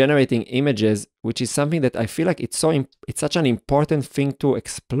process of generating images, which is something that I feel like it's such an important thing to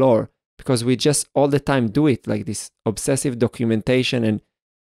explore, because we just all the time do it, like this obsessive documentation and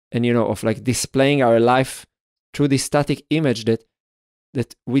of like displaying our life through this static image that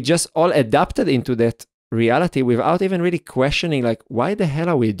we just all adapted into that reality without even really questioning, like, why the hell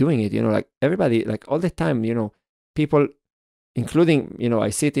are we doing it? Like everybody, like all the time, people, including, I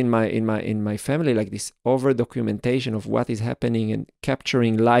see it in my family, like this over documentation of what is happening and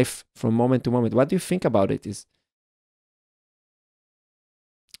capturing life from moment to moment. What do you think about it?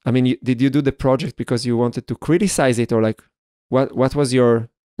 Did you do the project because you wanted to criticize it, or like what's your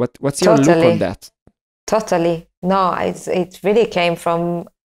look on that? Totally. No, it really came from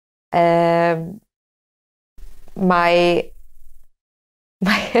my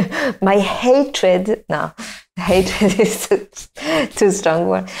hatred. No, hatred is too strong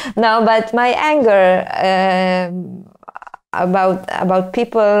word. No, but my anger about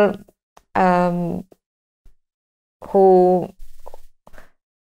people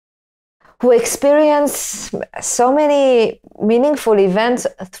who experience so many meaningful events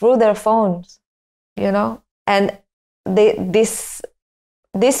through their phones, and this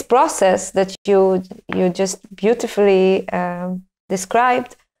process that you just beautifully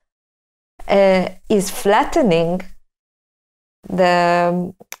described is flattening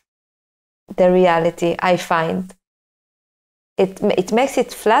the reality. I find it makes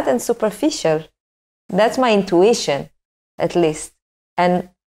it flat and superficial. That's my intuition, at least. And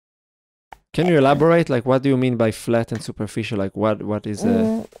can you elaborate? Like, what do you mean by flat and superficial? Like, what is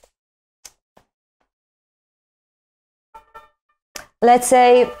let's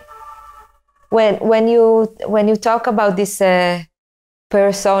say when you talk about this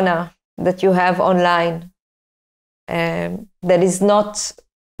persona that you have online, that is not,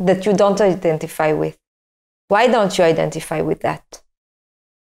 that you don't identify with. Why don't you identify with that?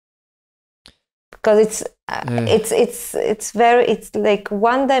 Because it's like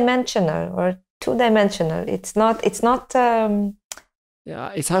one-dimensional or two-dimensional. It's not.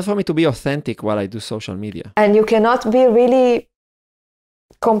 Yeah, it's hard for me to be authentic while I do social media. And you cannot be really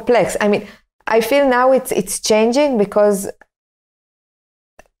complex. I feel now it's changing, because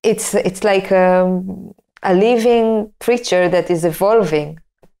it's like a living creature that is evolving.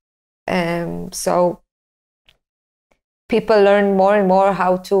 So people learn more and more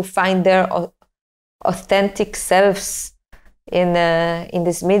how to find their authentic selves in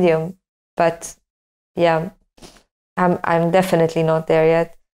this medium. But yeah, I'm definitely not there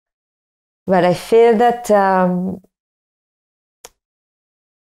yet. But I feel that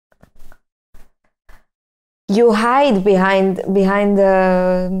you hide behind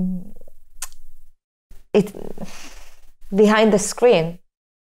the screen.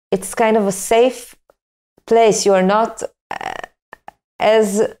 It's kind of a safe place. You are not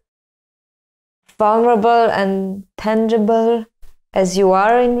as vulnerable and tangible as you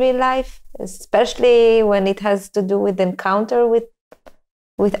are in real life, especially when it has to do with encounter with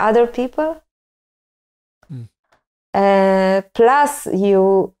other people. Plus,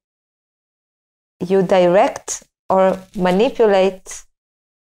 you direct or manipulate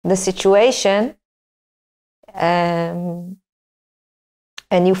the situation, and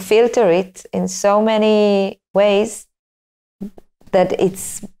you filter it in so many ways that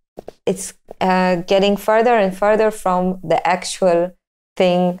it's getting further and further from the actual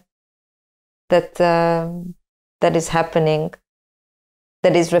thing that is happening,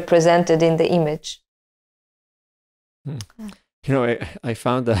 that is represented in the image. I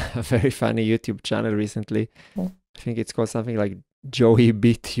found a very funny YouTube channel recently. I think it's called something like Joey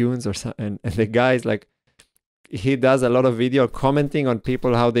B Tunes or something. And the guy is like, he does a lot of video commenting on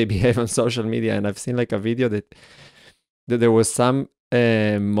people, how they behave on social media. And I've seen like a video that there was some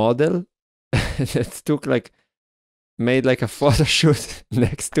model that made like a photo shoot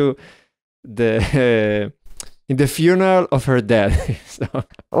next to in the funeral of her dad. So,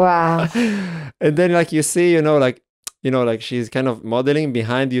 wow. And then like you see, like she's kind of modeling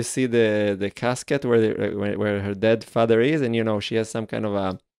behind, you see the casket where her dead father is, and she has some kind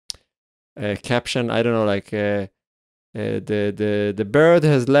of a caption, I don't know, like the bird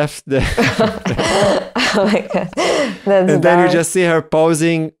has left the Oh my God, that's and then dark. you just see her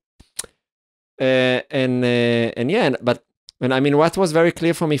posing, and yeah, but and I mean, what was very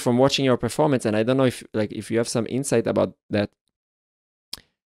clear for me from watching your performance, and I don't know if you have some insight about that,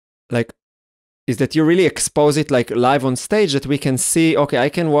 like, is that you really expose it like live on stage, that we can see, okay, I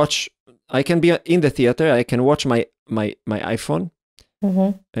can be in the theater, I can watch my iPhone,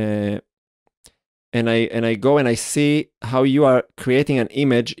 and I go and I see how you are creating an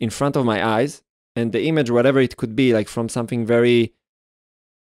image in front of my eyes, and the image, whatever it could be, like from something very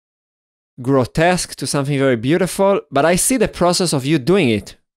grotesque to something very beautiful, but I see the process of you doing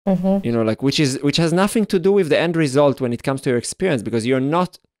it, like which has nothing to do with the end result when it comes to your experience, because you're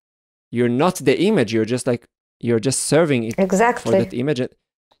not the image, you're just serving it Exactly. for that image.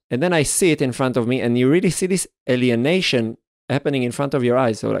 And then I see it in front of me, and you really see this alienation happening in front of your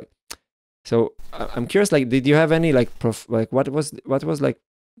eyes. So I'm curious, like, did you have any like what was like,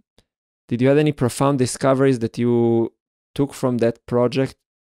 did you have any profound discoveries that you took from that project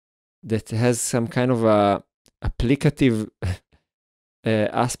that has some kind of a applicative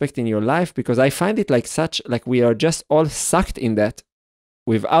aspect in your life? Because I find it like we are just all sucked in that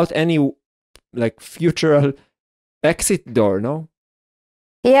without any like future exit door, no?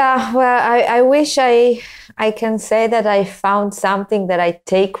 Yeah, well, I wish I can say that I found something that I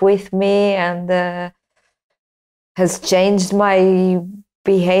take with me and has changed my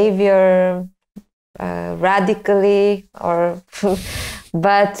behavior radically, or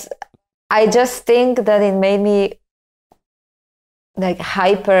but I just think that it made me like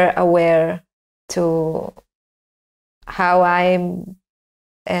hyper aware to how I'm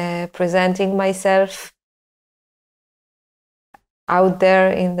presenting myself out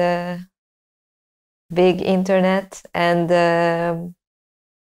there in the big internet, and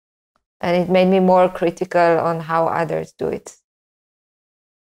it made me more critical on how others do it.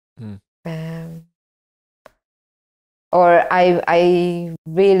 Or I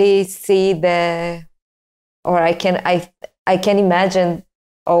really see I can imagine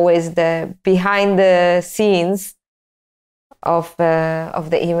always the behind the scenes of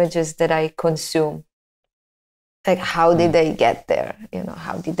the images that I consume. Like, how did they get there?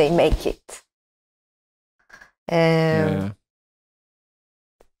 How did they make it? And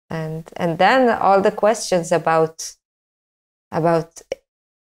then all the questions about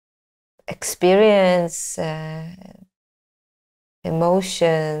experience,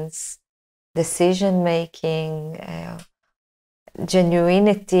 emotions, decision making,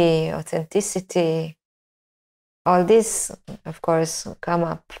 genuinity, authenticity, all this, of course, come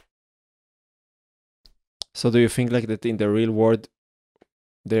up. So do you think like that in the real world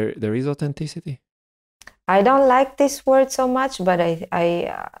there is authenticity? I don't like this word so much, but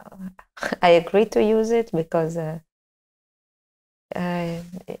I agree to use it because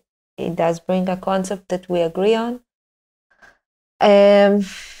it does bring a concept that we agree on. Yeah,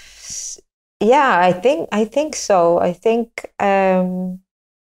 I think so. I think I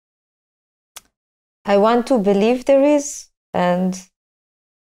want to believe there is, and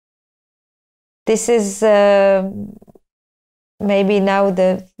this is maybe now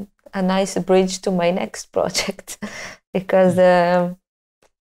a nice bridge to my next project, because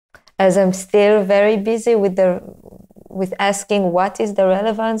as I'm still very busy with asking what is the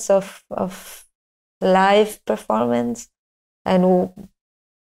relevance of live performance, and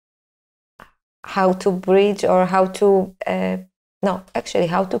how to bridge, or how to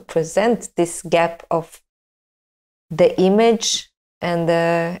how to present this gap of the image and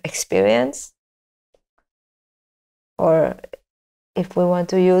the experience, or if we want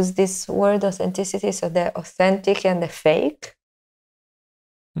to use this word authenticity, so the authentic and the fake.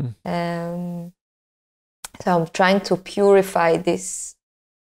 So I'm trying to purify this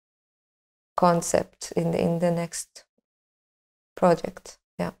concept in the next project.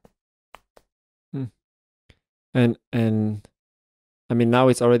 Yeah. And I mean, now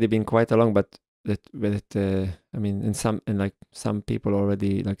it's already been quite a long, but I mean, and some people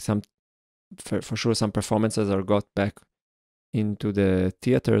already, like for sure some performances are got back into the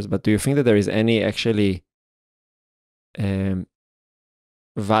theaters. But do you think that there is any actually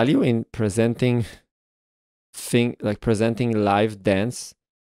value in presenting live dance,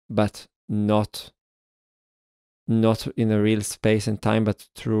 but not in a real space and time, but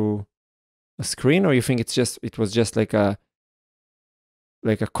through a screen? Or you think it was just like a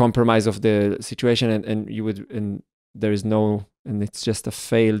compromise of the situation, and there is no, and it's just a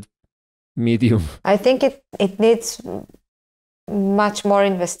failed medium? I think it needs much more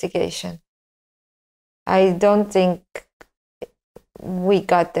investigation. I don't think we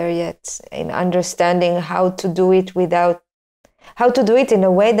got there yet in understanding how to do it in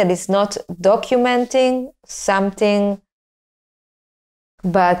a way that is not documenting something,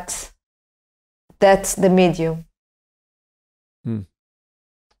 but that's the medium.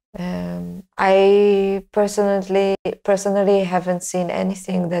 I personally haven't seen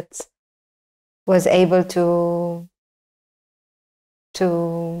anything that was able to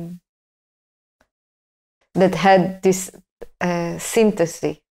that had this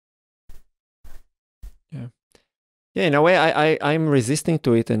synthesis. Yeah, in a way, I'm resisting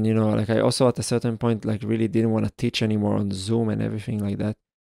to it, and like I also at a certain point like really didn't want to teach anymore on Zoom and everything like that.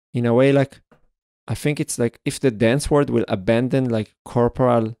 In a way, like I think it's like if the dance world will abandon like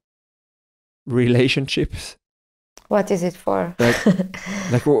corporal relationships, what is it for?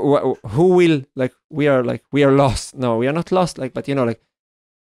 Like who will, like we are lost. No, we are not lost. Like, but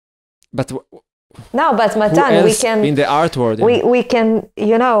but no, but Matan, we can in the art world. We can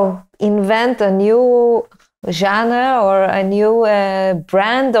invent a new genre or a new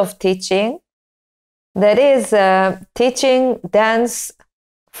brand of teaching that is teaching dance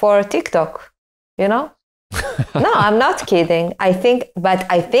for TikTok. No, I'm not kidding. I think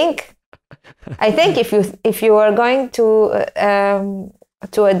if you are going to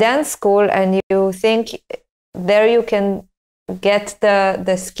a dance school and you think there you can get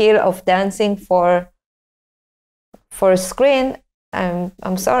the skill of dancing for screen,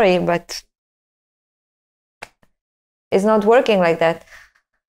 I'm sorry, but it's not working like that.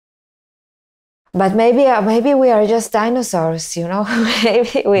 But maybe we are just dinosaurs,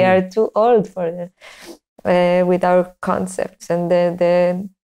 maybe we are too old for with our concepts, and the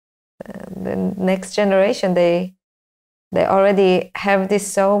next generation they already have this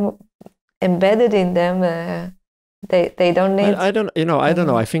so embedded in them. They don't need. I don't know.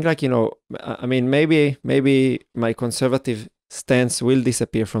 I think like I mean maybe my conservative stance will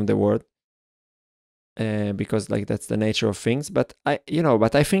disappear from the world because like that's the nature of things. But I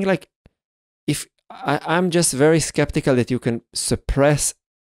think like if I'm just very skeptical that you can suppress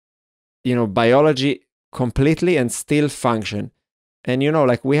biology completely and still function. And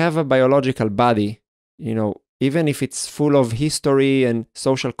like we have a biological body, even if it's full of history and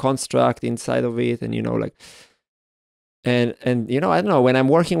social construct inside of it, and like and I don't know, when I'm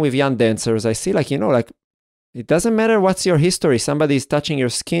working with young dancers, I see like like it doesn't matter what's your history, somebody is touching your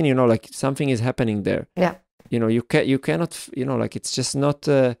skin, like something is happening there. Yeah. You cannot like it's just not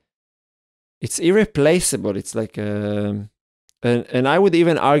it's irreplaceable. It's like and I would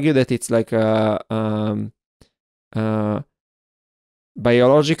even argue that it's like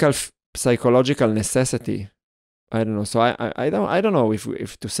biological psychological necessity. I don't know. So I don't know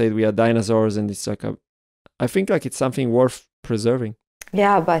if to say we are dinosaurs, and it's like I think like it's something worth preserving.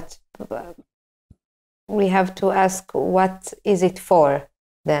 Yeah, but we have to ask, what is it for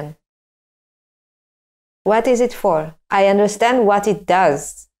then? What is it for? I understand what it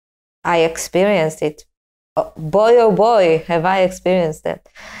does. I experienced it. Oh boy, have I experienced it.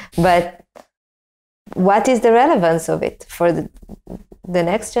 But what is the relevance of it for the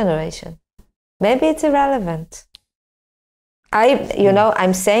next generation? Maybe it's irrelevant.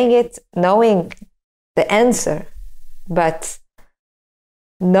 I'm saying it knowing the answer, but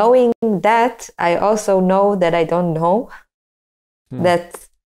knowing that, I also know that I don't know, that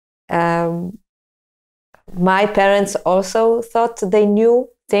my parents also thought they knew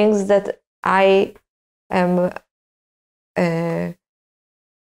things that I am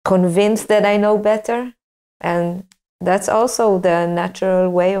convinced that I know better, and that's also the natural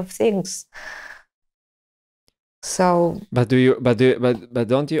way of things. So, but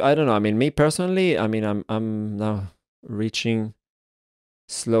don't you? I don't know. I mean, me personally, I mean, I'm now reaching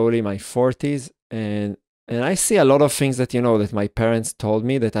slowly my 40s, and I see a lot of things that that my parents told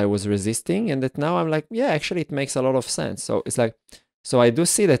me that I was resisting, and that now I'm like, yeah, actually, it makes a lot of sense. So it's like, so I do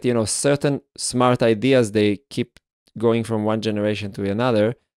see that certain smart ideas, they keep going from one generation to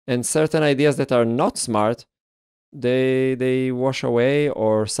another, and certain ideas that are not smart, they wash away,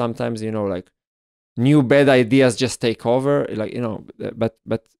 or sometimes like new bad ideas just take over, like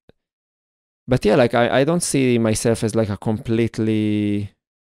but yeah, like I don't see myself as like a completely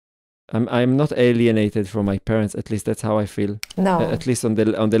I'm not alienated from my parents. At least that's how I feel. No. At least on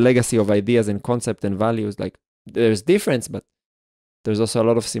the legacy of ideas and concept and values, like there's difference, but there's also a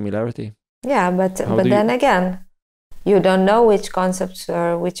lot of similarity. Yeah, but then again, you don't know which concepts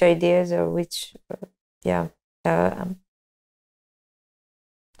or which ideas or which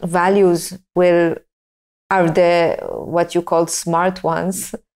values are the what you call smart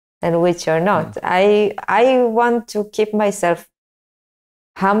ones and which are not. I want to keep myself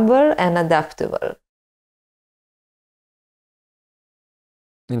humble and adaptable.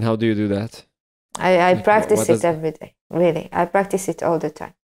 And how do you do that? I Like, practice it every day, really. I practice it all the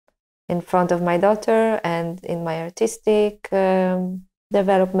time in front of my daughter and in my artistic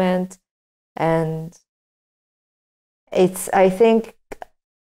development. And I think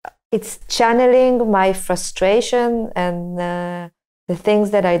it's channeling my frustration and the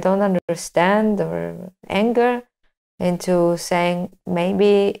things that I don't understand or anger into saying,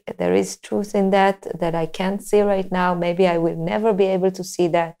 maybe there is truth in that I can't see right now. Maybe I will never be able to see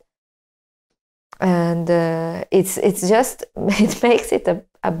that. And it's just, it makes it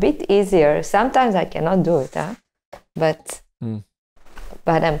a bit easier. Sometimes I cannot do it, but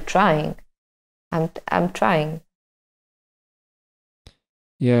I'm trying. I'm trying.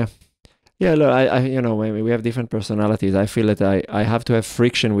 Yeah. Yeah, look, maybe we have different personalities. I feel that I have to have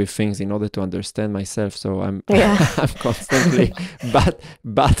friction with things in order to understand myself. So I'm I'm constantly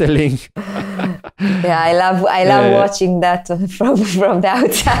battling. Yeah, I love watching that from the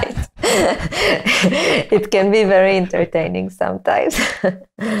outside. It can be very entertaining sometimes.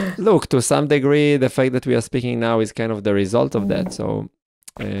 Look, to some degree, the fact that we are speaking now is kind of the result of that. So,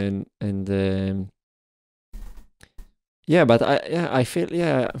 yeah, but I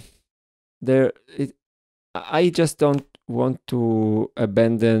feel I just don't want to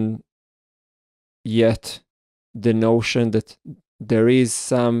abandon yet the notion that there is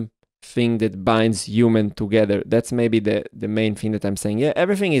something that binds human together. That's maybe the main thing that I'm saying. Yeah,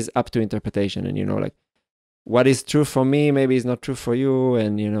 everything is up to interpretation, and like what is true for me maybe is not true for you,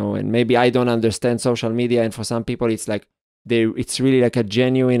 and and maybe I don't understand social media, and for some people it's like it's really like a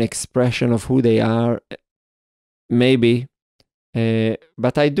genuine expression of who they are, maybe.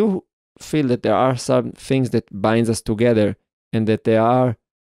 But I do feel that there are some things that binds us together, and that there are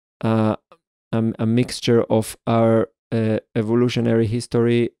a mixture of our evolutionary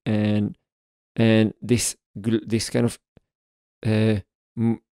history and this kind of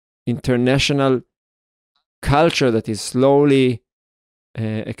international culture that is slowly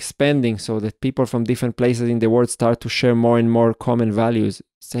expanding, so that people from different places in the world start to share more and more common values.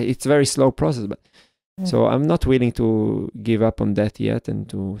 So it's a very slow process, but so I'm not willing to give up on that yet, and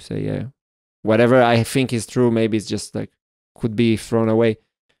to say, yeah, whatever I think is true, maybe it's just like could be thrown away.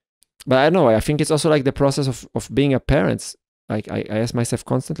 But I don't know, I think it's also like the process of being a parent. Like I ask myself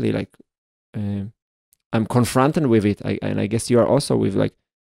constantly, like I'm confronted with it. And I guess you are also with like,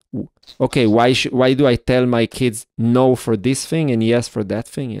 okay, why do I tell my kids no for this thing and yes for that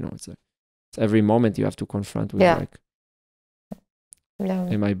thing? It's every moment you have to confront with like,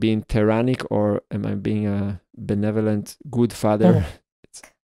 am I being tyrannic or am I being a benevolent, good father?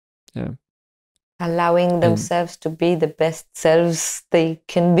 Yeah. Allowing themselves to be the best selves they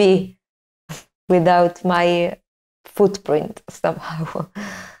can be without my footprint somehow.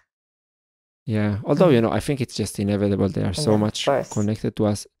 Yeah, although I think it's just inevitable. They are so much connected to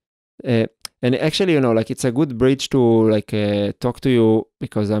us, and actually, like it's a good bridge to like talk to you,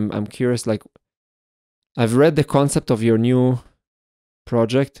 because I'm curious. Like, I've read the concept of your new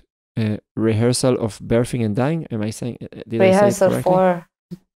project, Rehearsal of Birthing and Dying. Am I saying? Did I say it correctly?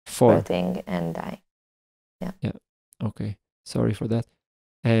 For birthing and dying. Yeah. Yeah. Okay. Sorry for that.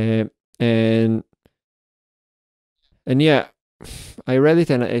 And yeah, I read it,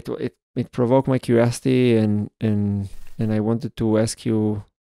 and it provoked my curiosity, and I wanted to ask you,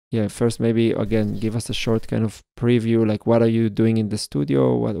 first maybe again give us a short kind of preview, like what are you doing in the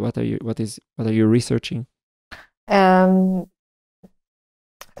studio? What are you researching?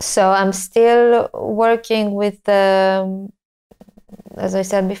 So I'm still working with as I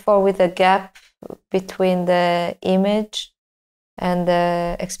said before, with the gap between the image and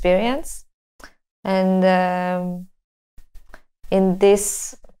the experience, and in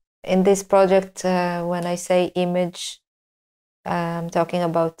this project, when I say image, I'm talking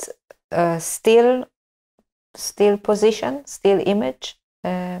about still position, still image,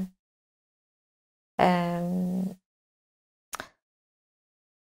 and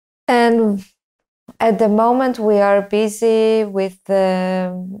at the moment we are busy with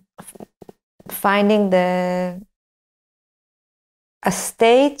finding a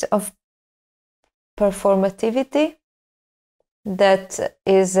state of performativity that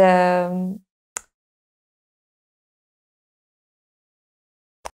is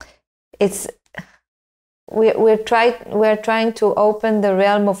we're trying to open the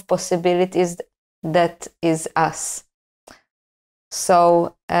realm of possibilities that is us.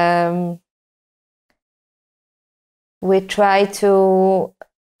 So we try to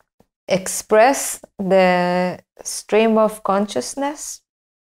express the stream of consciousness,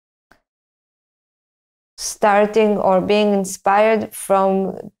 starting or being inspired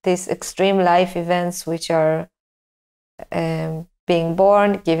from these extreme life events which are being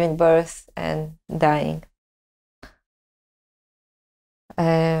born, giving birth, and dying.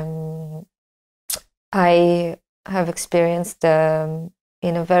 I have experienced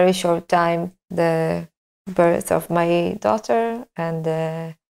in a very short time the birth of my daughter and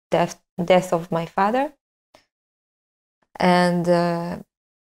the death of my father. And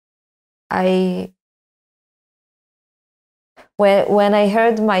when I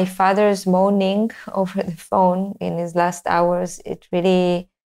heard my father's moaning over the phone in his last hours, it really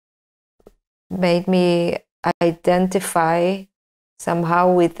made me identify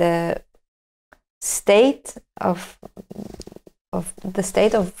somehow with the state of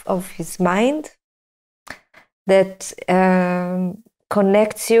his mind that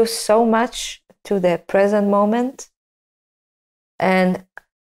connects you so much to the present moment. And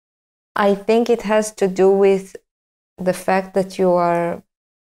I think it has to do with the fact that you are,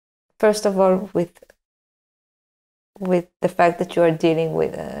 first of all, with the fact that you are dealing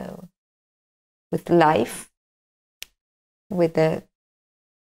with life, with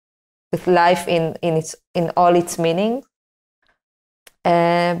life in all its meaning,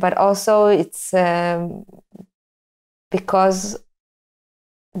 but also it's because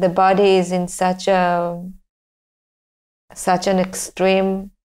the body is in such an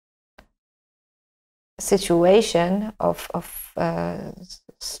extreme situation of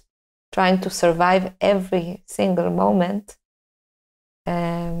trying to survive every single moment.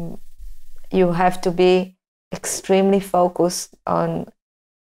 You have to be extremely focused on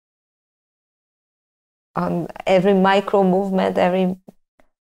every micro movement, every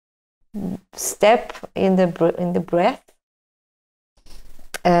step in the breath,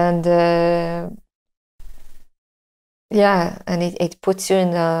 and and it puts you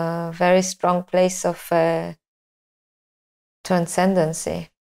in a very strong place of transcendency.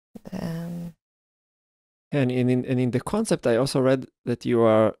 And in the concept, I also read that you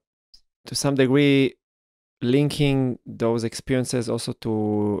are, to some degree, linking those experiences also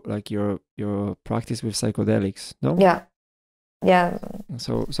to like your practice with psychedelics, no? Yeah.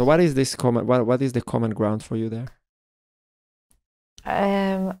 So what is this common? What is the common ground for you there?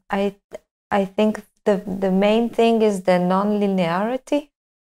 I think the main thing is the non-linearity.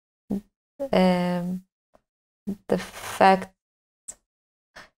 The fact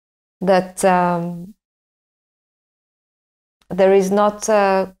that there is not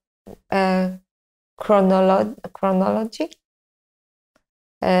a chronology.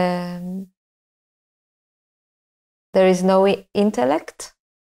 There is no intellect.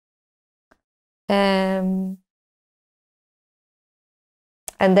 And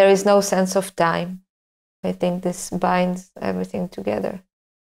there is no sense of time. I think this binds everything together.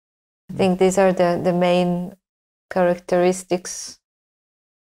 I think these are the main characteristics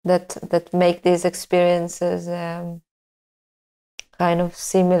that make these experiences kind of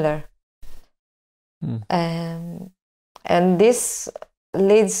similar. And this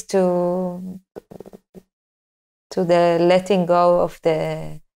leads to the letting go of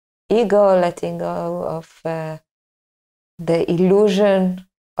the ego, letting go of the illusion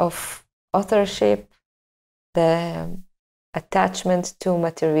of authorship, the attachment to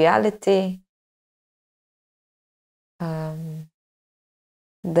materiality,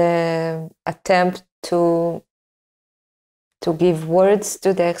 the attempt to give words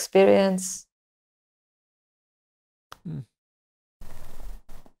to the experience. You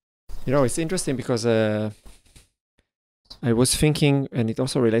know, it's interesting because I was thinking, and it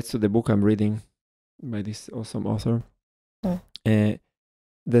also relates to the book I'm reading by this awesome author,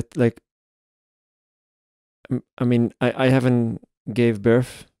 that like, I mean, I haven't gave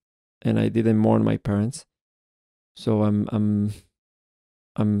birth, and I didn't mourn my parents, so I'm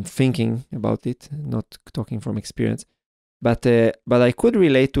thinking about it, not talking from experience, but I could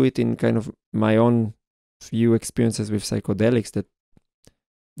relate to it in kind of my own few experiences with psychedelics,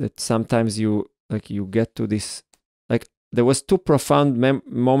 that sometimes you get to this, like there was two profound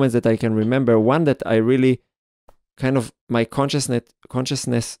moments that I can remember. One that I really kind of, my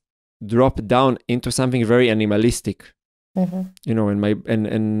consciousness dropped down into something very animalistic, you know,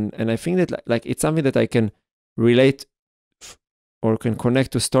 and I think that like it's something that I can relate or can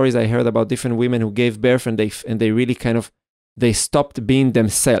connect to stories I heard about different women who gave birth and they really kind of, they stopped being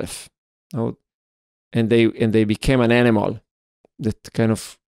themselves, you know? and they became an animal that kind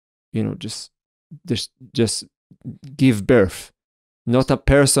of, you know, just give birth, not a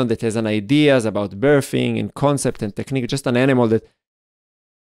person that has an ideas about birthing and concept and technique, just an animal that,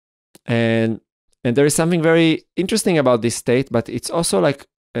 and there is something very interesting about this state, but it's also like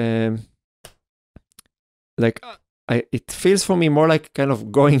it feels for me more like kind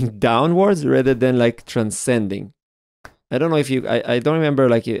of going downwards rather than like transcending. I don't know if you, I don't remember,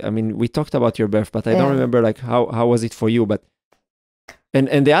 like, I mean, we talked about your birth, but I don't remember like how was it for you, but,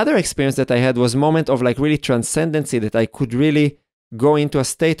 and the other experience that I had was moment of like really transcendency, that I could really go into a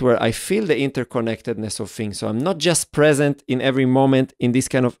state where I feel the interconnectedness of things. So I'm not just present in every moment in this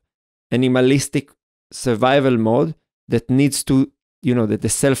kind of animalistic survival mode that needs to, you know, that the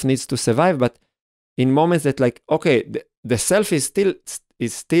self needs to survive, but in moments that like, okay, the self is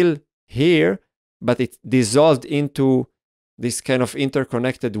still here, but it dissolved into this kind of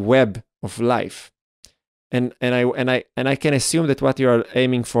interconnected web of life. And I can assume that what you are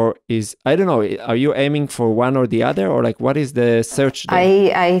aiming for is, I don't know, are you aiming for one or the other, or like what is the search there?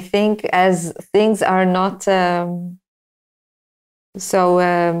 I think as things are not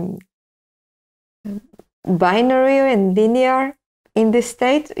binary and linear in this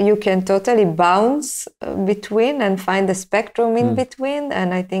state, you can totally bounce between and find a spectrum in between,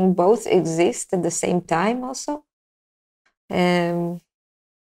 and I think both exist at the same time also.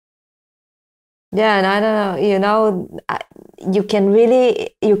 Yeah, and I don't know, you know, you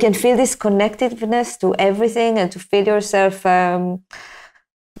can feel this connectedness to everything, and to feel yourself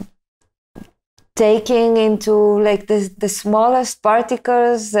taking into like the smallest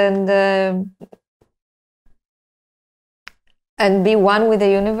particles and be one with the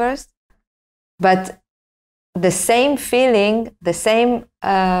universe. But the same feeling, the same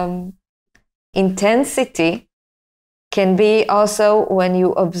intensity can be also when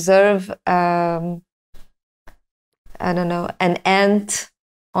you observe, I don't know, an ant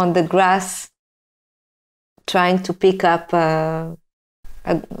on the grass trying to pick up a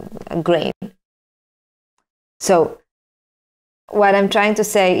grain. So what I'm trying to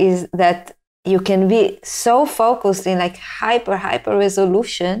say is that you can be so focused in like hyper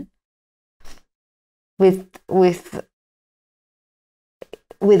resolution with a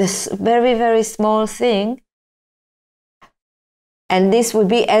very, very small thing. And this would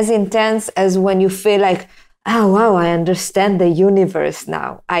be as intense as when you feel like, oh wow, I understand the universe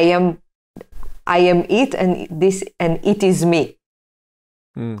now. I am it, and it is me.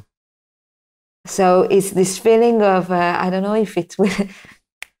 So it's this feeling of I don't know if it will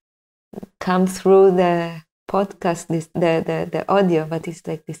come through the podcast, the audio, but it's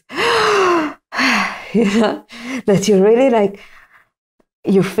like this, you know, that you really like,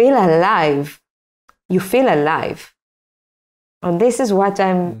 you feel alive. You feel alive. And this is what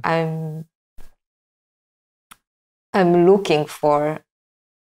I'm looking for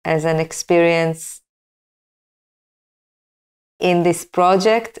as an experience in this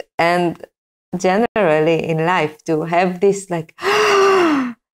project and generally in life, to have this like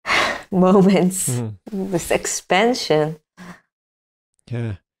moments, this expansion.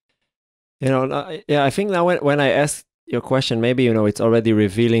 Yeah. You know, yeah, I think now when I ask your question, maybe, you know, it's already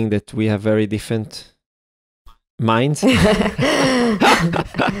revealing that we have very different minds.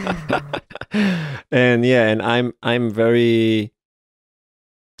 And yeah, and I'm very,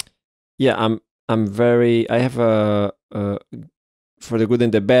 yeah, I'm very, I have for the good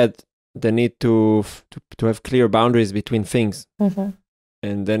and the bad, the need to have clear boundaries between things.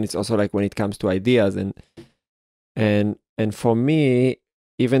 And then it's also like when it comes to ideas, and for me,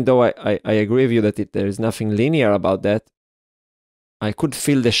 even though I agree with you that there is nothing linear about that, I could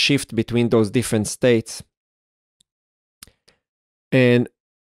feel the shift between those different states. And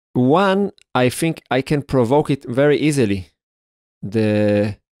one, I think I can provoke it very easily.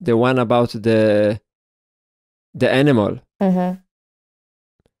 The one about the animal. You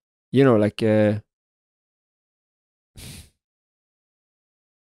know, like you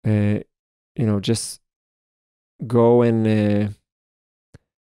know, just go and I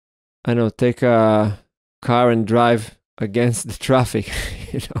don't know, take a car and drive against the traffic.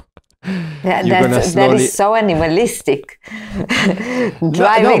 You know. Yeah, that is so animalistic.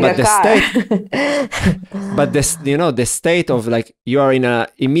 Driving a car. But this, you know, the state of like you are in a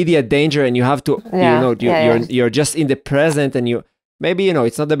immediate danger and you have to, you're just in the present, and you maybe, you know,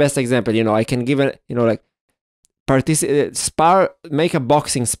 it's not the best example. You know, I can give a, you know, like make a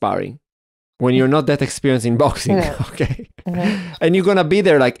boxing sparring when you're not that experienced in boxing. Okay. And you're gonna be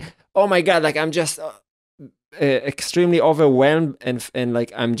there like, oh my God, like I'm just extremely overwhelmed and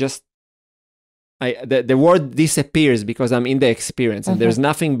like I'm just, the word disappears because I'm in the experience, and there's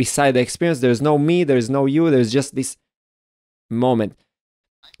nothing beside the experience. There's no me, there's no you, there's just this moment.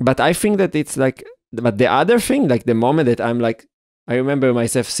 But I think that it's like, but the other thing, like the moment that I'm like, I remember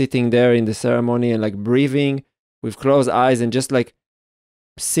myself sitting there in the ceremony and like breathing with closed eyes and just like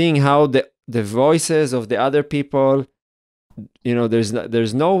seeing how the voices of the other people, you know,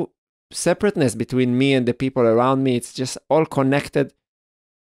 there's no separateness between me and the people around me. It's just all connected.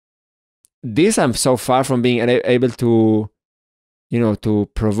 this I'm so far from being able to, to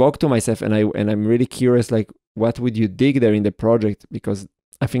provoke to myself, and I'm really curious, like, what would you dig there in the project? Because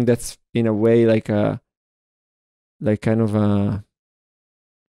I think that's in a way like kind of a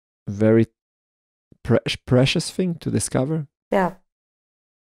very precious thing to discover. Yeah.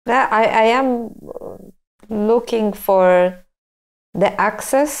 Yeah, I am looking for the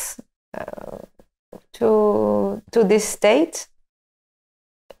access to this state.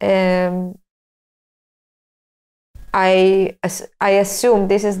 I assume,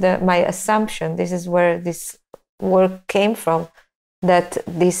 this is my assumption, this is where this work came from, that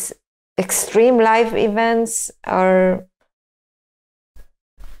these extreme life events are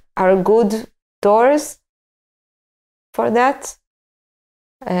good doors for that.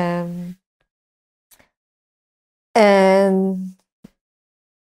 And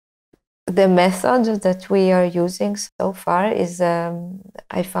the method that we are using so far is,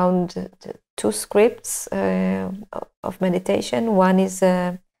 I found two scripts of meditation. One is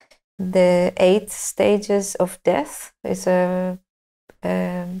the 8 stages of death. It's a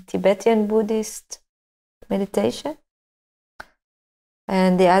Tibetan Buddhist meditation.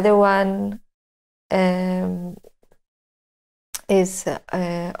 And the other one is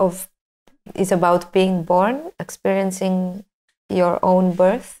about being born, experiencing your own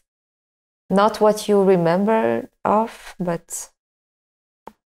birth. Not what you remember of, but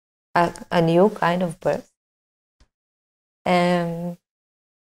a new kind of birth. And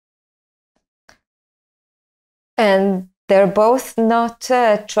they're both not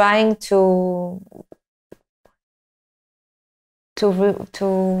trying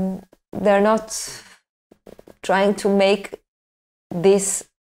they're not trying to make this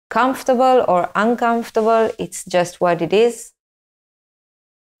comfortable or uncomfortable. It's just what it is.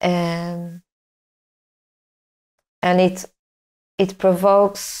 And it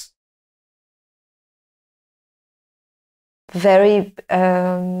provokes very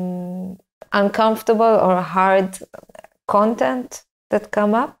uncomfortable or hard content that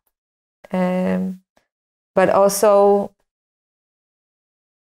come up, but also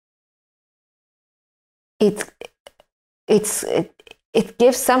it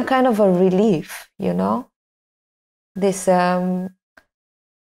gives some kind of a relief, this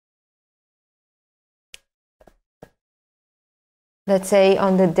let's say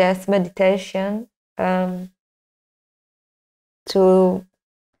on the death meditation, you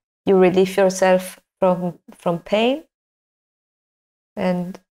relieve yourself from pain,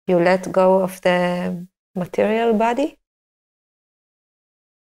 and you let go of the material body.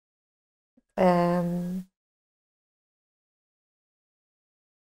 There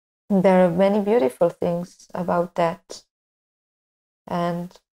are many beautiful things about that,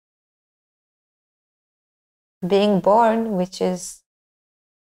 and being born, which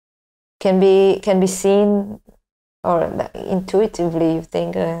can be seen, or intuitively you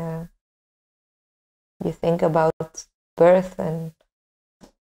think about birth and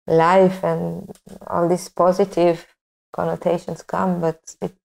life, and all these positive connotations come, but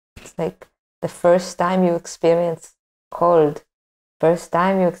it's like the first time you experience cold, first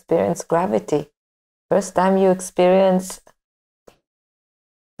time you experience gravity, first time you experience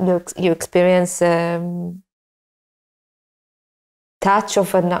touch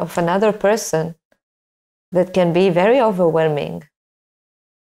of another person, that can be very overwhelming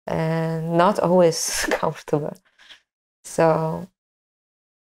and not always comfortable. So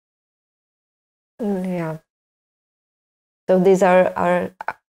yeah, so these are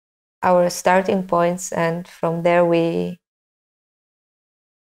our starting points, and from there we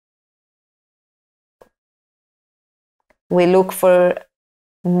look for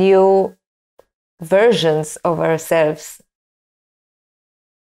new versions of ourselves.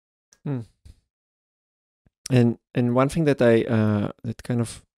 And one thing that that kind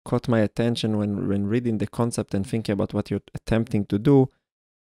of caught my attention when reading the concept and thinking about what you're attempting to do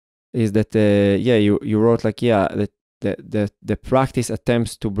is that you wrote like that the practice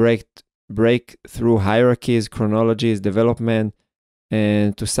attempts to break through hierarchies, chronologies, development,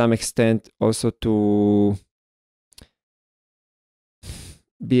 and to some extent also to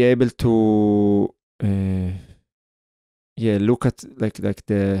be able to look at like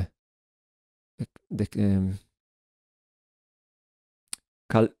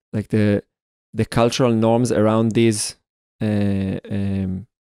the cultural norms around these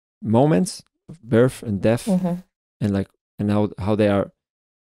moments of birth and death, and how they are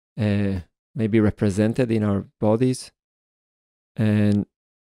maybe represented in our bodies, and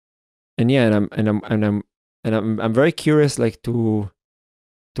I'm very curious, like to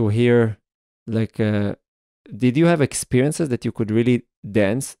hear like did you have experiences that you could really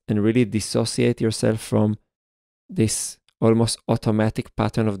dance and really dissociate yourself from this almost automatic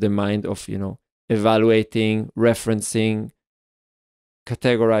pattern of the mind of, evaluating, referencing,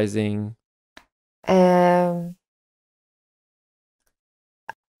 categorizing?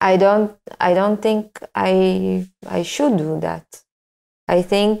 I don't think I should do that. I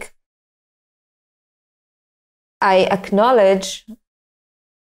think I acknowledge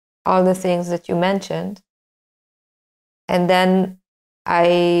all the things that you mentioned, and then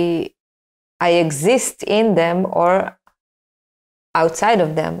I exist in them or outside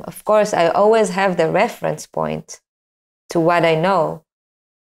of them. Of course, I always have the reference point to what I know,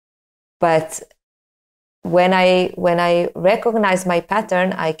 but when I recognize my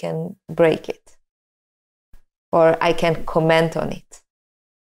pattern, I can break it, or I can comment on it,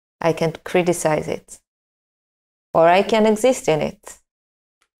 I can criticize it, or I can exist in it.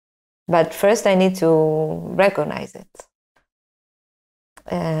 But first I need to recognize it.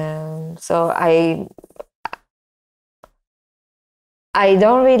 So I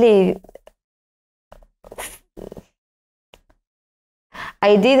don't really,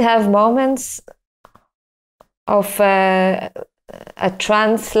 I did have moments of a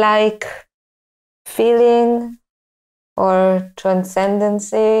trance-like feeling or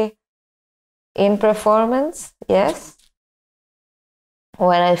transcendency in performance, yes.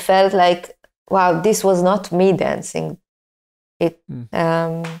 When I felt like, wow, this was not me dancing.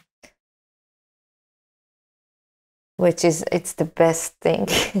 Which is, it's the best thing.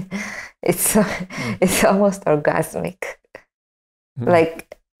 It's almost orgasmic.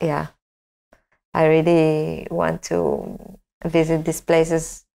 Like, yeah, I really want to visit these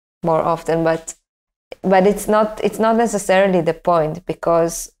places more often, but it's not necessarily the point,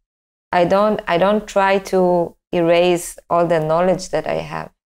 because I don't try to erase all the knowledge that I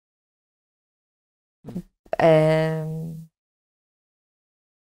have.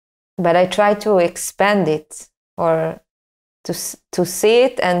 But I try to expand it, or to see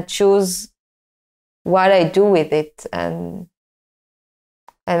it and choose what I do with it. And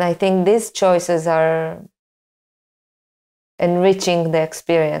I think these choices are enriching the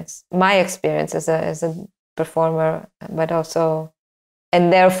experience, my experience as a performer, but also,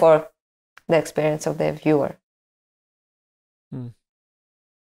 and therefore, the experience of the viewer.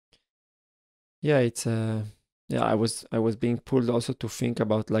 Yeah, it's I was being pulled also to think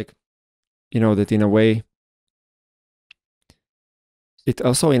about, like, that in a way, it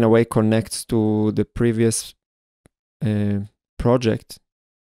also in a way connects to the previous project,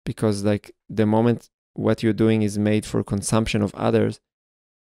 because like the moment what you're doing is made for consumption of others,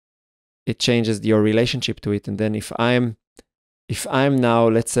 it changes your relationship to it. And then if I'm now,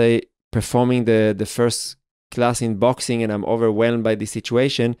 let's say, performing the first class in boxing and I'm overwhelmed by the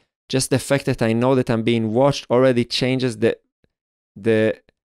situation, just the fact that I know that I'm being watched already changes the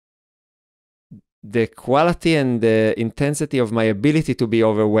quality and the intensity of my ability to be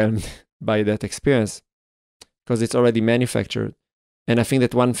overwhelmed by that experience, because it's already manufactured. And I think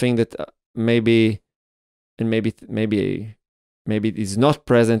that one thing that maybe it is not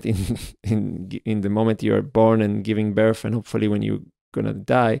present in the moment you're born and giving birth, and hopefully when you're gonna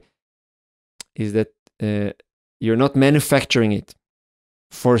die, is that you're not manufacturing it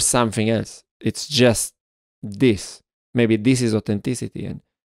for something else. It's just this. Maybe this is authenticity,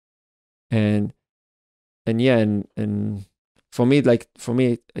 and yeah, and for me,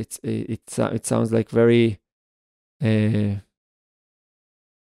 it sounds like very.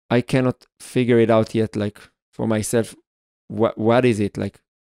 I cannot figure it out yet. Like for myself, what is it like?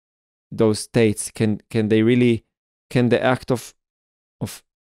 Those states, can they really? Can the act of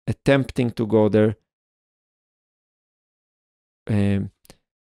attempting to go there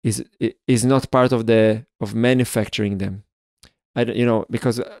is not part of manufacturing them? I don't,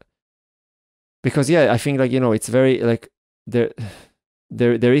 because yeah, I think like it's very like there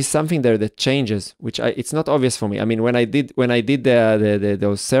is something there that changes, which it's not obvious for me. I mean, when I did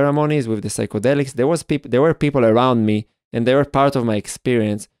those ceremonies with the psychedelics, there were people around me and they were part of my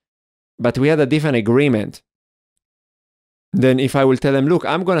experience, but we had a different agreement than if I will tell them, look,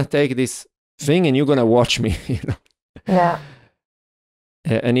 I'm gonna take this thing and you're gonna watch me. Yeah.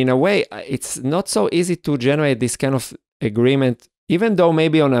 And in a way, it's not so easy to generate this kind of agreement, even though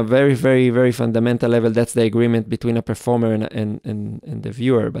maybe on a very, very, very fundamental level, that's the agreement between a performer and the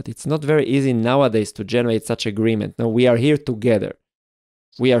viewer. But it's not very easy nowadays to generate such agreement. No, we are here together.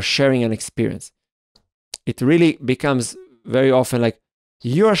 We are sharing an experience. It really becomes very often like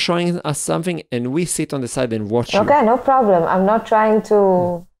you are showing us something and we sit on the side and watch you. Okay, no problem. I'm not trying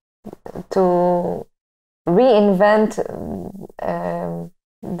to reinvent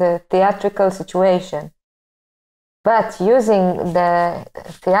the theatrical situation. But using the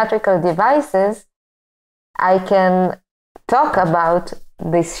theatrical devices, I can talk about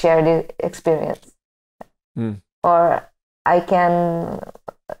this shared experience. Or I can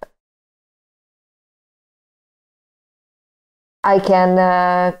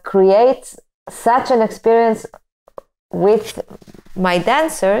create such an experience with my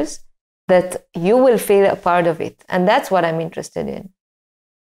dancers that you will feel a part of it. And that's what I'm interested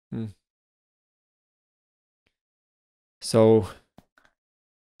in. So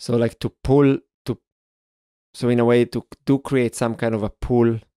like so in a way to create some kind of a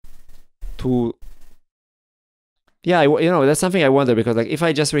pull to, that's something I wonder, because like if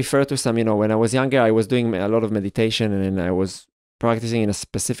I just refer to some, when I was younger, I was doing a lot of meditation and I was practicing in a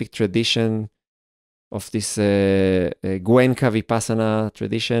specific tradition of this Goenka Vipassana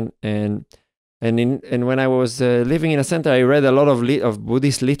tradition, and when I was living in a center, I read a lot of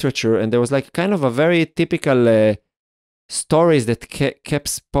Buddhist literature, and there was like kind of a very typical stories that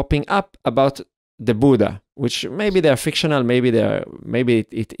kept popping up about the Buddha, which maybe they are fictional, maybe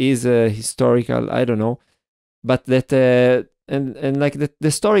it is historical, I don't know, but that and like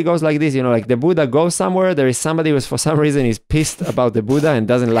the story goes like this, like the Buddha goes somewhere, there is somebody who for some reason is pissed about the Buddha and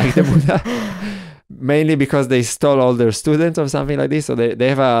doesn't like the Buddha, mainly because they stole all their students or something like this, so they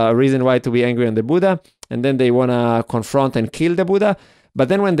have a reason why to be angry on the Buddha, and then they want to confront and kill the Buddha. But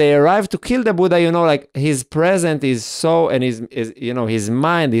then when they arrive to kill the Buddha, like his presence is so, and his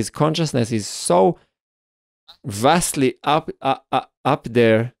mind, his consciousness is so vastly up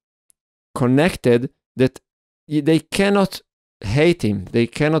there, connected, that they cannot hate him. They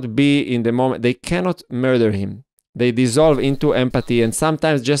cannot be in the moment. They cannot murder him. They dissolve into empathy, and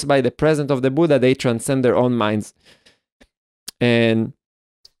sometimes just by the presence of the Buddha, they transcend their own minds. And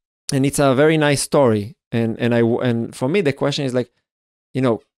it's a very nice story. And for me, the question is like,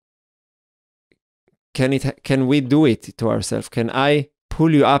 can we do it to ourselves? Can I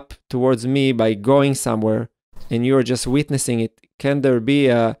pull you up towards me by going somewhere and you're just witnessing it? Can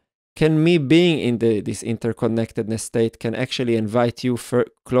me being in this interconnectedness state can actually invite you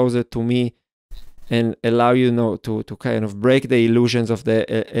closer to me and allow you to kind of break the illusions of the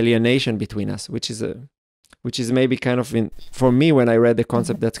alienation between us, which is maybe kind of for me, when I read the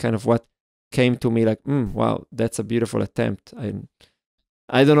concept, that's kind of what came to me, like, wow, that's a beautiful attempt.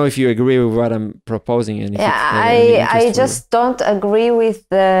 I don't know if you agree with what I'm proposing. And I just don't agree with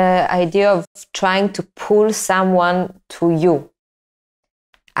the idea of trying to pull someone to you.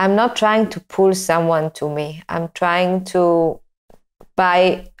 I'm not trying to pull someone to me. I'm trying to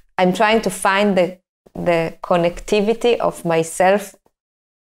find the connectivity of myself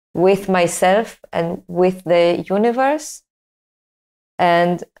with myself and with the universe.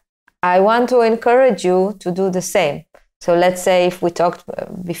 And I want to encourage you to do the same. So let's say if we talked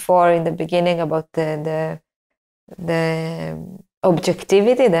before in the beginning about the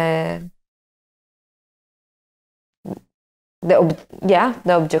objectivity, the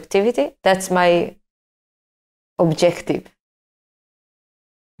objectivity, that's my objective.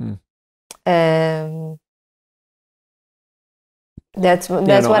 That's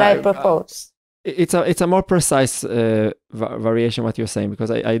what I propose. It's a more precise variation what you're saying, because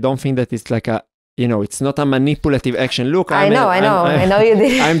I don't think that it's like a, it's not a manipulative action. Look, I know you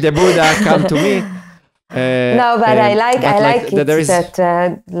did. I'm the Buddha, come to me. No, but I like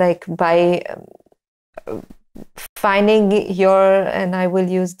that like by finding your, and I will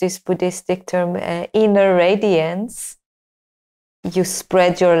use this Buddhistic term, inner radiance, you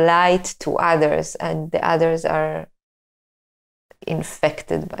spread your light to others, and the others are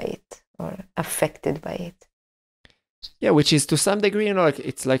infected by it or affected by it. Yeah, which is to some degree, like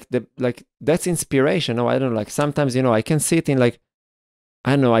it's like that's inspiration. I don't know, like sometimes, I can sit in like,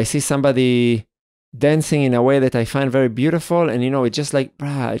 I don't know, I see somebody dancing in a way that I find very beautiful, and it's just like,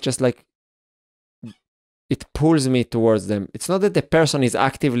 it pulls me towards them. It's not that the person is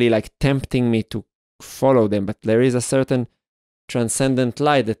actively like tempting me to follow them, but there is a certain transcendent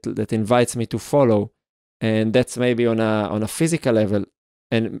light that invites me to follow, and that's maybe on a physical level,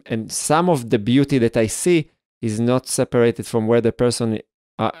 and some of the beauty that I see is not separated from where the person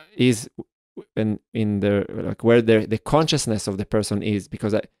is in the, like, where the consciousness of the person is,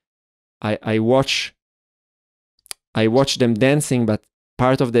 because I watch them dancing, but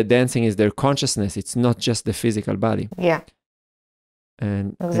part of the dancing is their consciousness. It's not just the physical body. Yeah.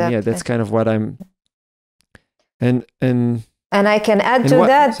 And yeah, that's kind of what I'm. And I can add to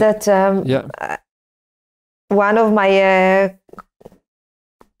that one of my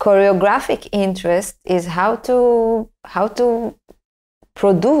choreographic interest is how to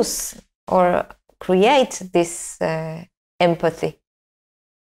produce or create this empathy.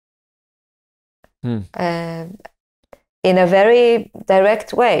 in a very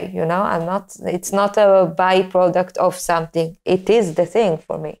direct way, you know. It's not a byproduct of something. It is the thing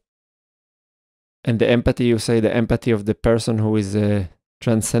for me. And the empathy, you say the empathy of the person who is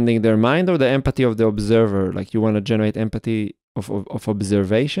transcending their mind, or the empathy of the observer? Like you want to generate empathy of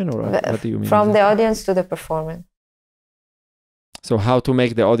observation, or what do you mean? From the audience to the performance. So how to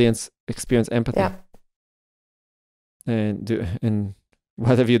make the audience experience empathy? Yeah. And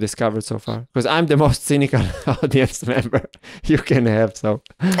what have you discovered so far? Because I'm the most cynical audience member you can have. So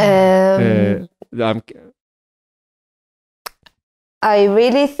I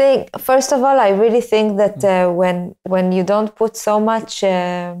really think, first of all, I really think that when you don't put so much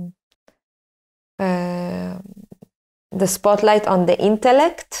the spotlight on the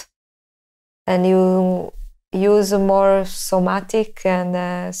intellect, and you use more somatic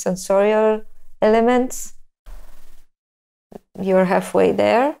and sensorial elements, you're halfway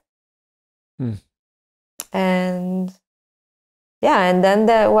there. And yeah, and then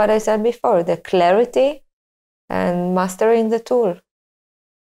what I said before, the clarity and mastering the tool.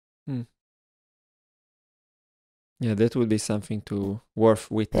 Yeah, that would be something to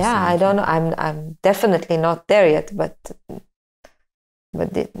worth witnessing. Yeah, I don't know. I'm definitely not there yet, but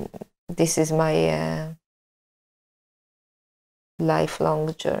this is my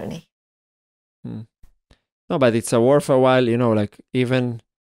lifelong journey. No, but it's worth a while, you know, like even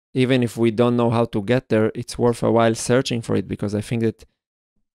if we don't know how to get there, it's worth a while searching for it, because I think that,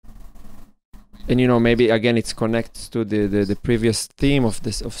 and you know, maybe again it connects to the previous theme of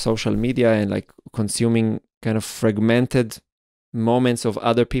social media and like consuming kind of fragmented moments of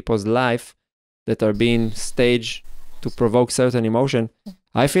other people's life that are being staged to provoke certain emotion.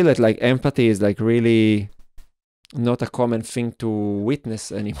 I feel that like empathy is like really not a common thing to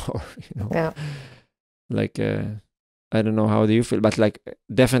witness anymore, you know. Yeah. Like I don't know, how do you feel, but like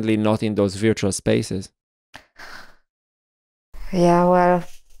definitely not in those virtual spaces. Yeah, well,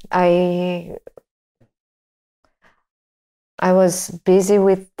 I was busy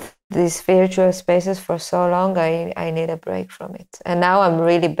with these virtual spaces for so long. I need a break from it, and now I'm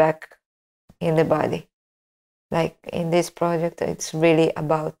really back in the body. Like in this project, it's really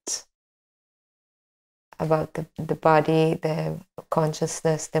about the body, the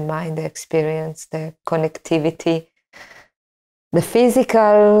consciousness, the mind, the experience, the connectivity, the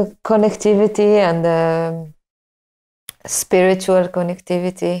physical connectivity and the spiritual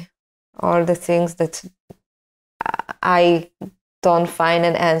connectivity, all the things that I don't find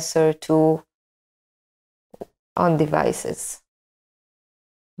an answer to on devices.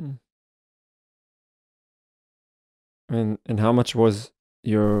 And how much was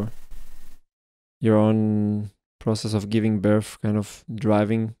your own process of giving birth kind of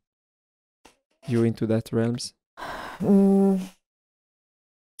driving you into that realms?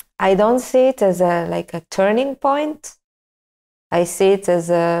 I don't see it as like a turning point. I see it as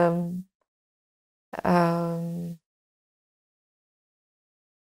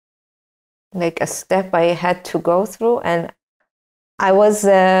like a step I had to go through, and I was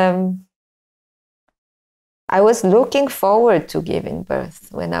looking forward to giving birth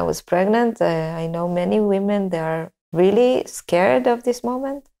when I was pregnant. I know many women, they are really scared of this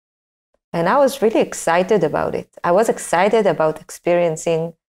moment, and I was really excited about it. I was excited about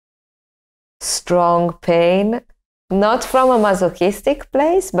experiencing strong pain, not from a masochistic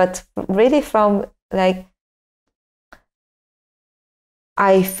place, but really from like,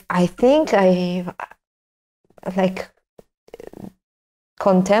 I think like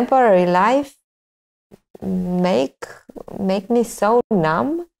contemporary life make me so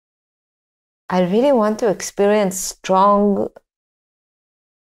numb. I really want to experience strong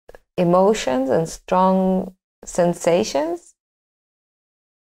emotions and strong sensations.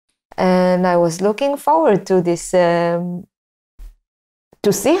 And I was looking forward to this, to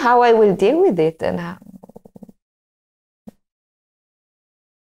see how I will deal with it and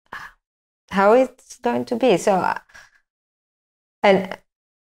how it's going to be. So, and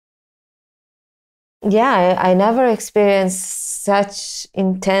yeah, I never experienced such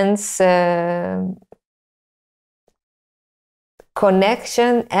intense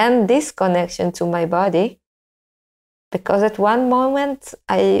connection and disconnection to my body, because at one moment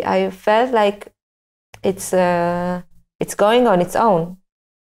I felt like it's going on its own,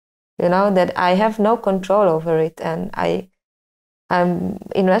 you know, that I have no control over it. And I'm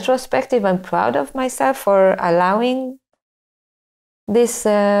in retrospective, I'm proud of myself for allowing this,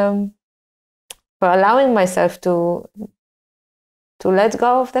 for allowing myself to let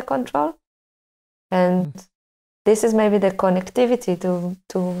go of the control. And this is maybe the connectivity to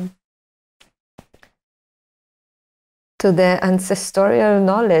the ancestral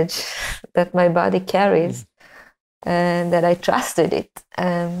knowledge that my body carries. and that I trusted it.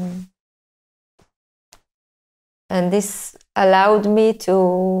 And this allowed me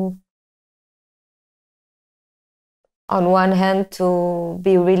to, on one hand, to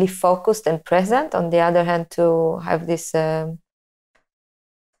be really focused and present. On the other hand, to have this to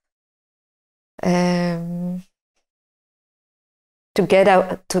get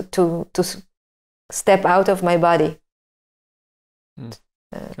out, to step out of my body.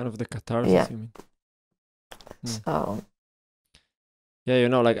 Kind of the catharsis, yeah. you mean? So yeah, you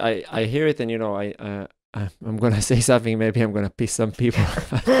know, like I hear it, and you know, I'm gonna say something, maybe I'm gonna piss some people.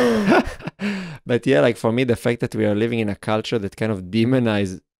 But yeah, like for me, the fact that we are living in a culture that kind of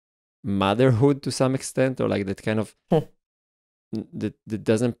demonizes motherhood to some extent, or like that kind of that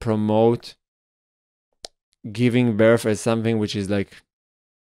doesn't promote giving birth as something which is like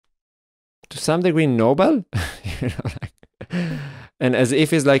to some degree noble, you know, like, and as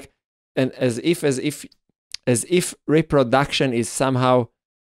if it's like, and as if reproduction is somehow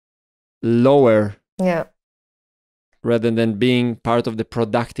lower, yeah, rather than being part of the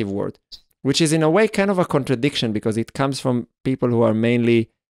productive world, which is in a way kind of a contradiction, because it comes from people who are mainly,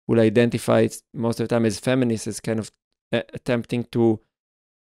 will identify most of the time as feminists, as kind of attempting to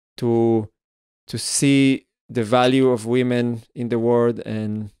see the value of women in the world,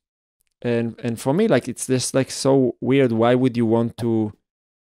 and for me, like, it's just like so weird. Why would you want to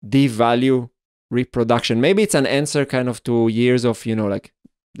devalue reproduction? Maybe it's an answer kind of to years of, you know, like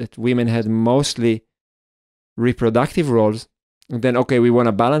that women had mostly reproductive roles, and then okay, we want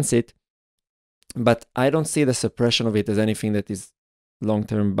to balance it, but I don't see the suppression of it as anything that is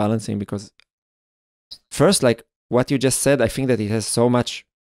long-term balancing, because first, like what you just said, I think that it has so much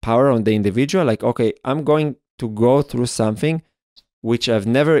power on the individual. Like, okay, I'm going to go through something which I've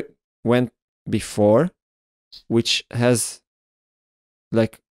never went before, which has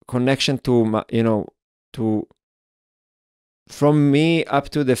like connection to my, you know, to from me up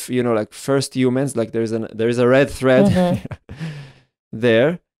to the, you know, like first humans. Like there is a red thread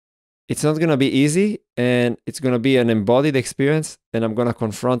there. It's not gonna be easy, and it's gonna be an embodied experience, and I'm gonna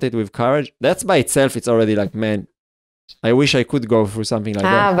confront it with courage. That's by itself, it's already like, man, I wish I could go through something like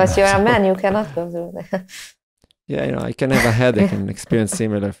that. But you're a man, you cannot go through that. Yeah, you know, I can have a headache and experience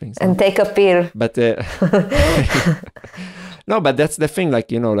similar things. And take a pill. But no, but that's the thing.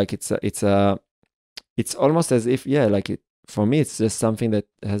 Like, you know, like it's almost as if, yeah, like for me, it's just something that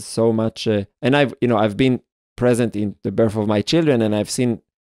has so much. And I've been present in the birth of my children, and I've seen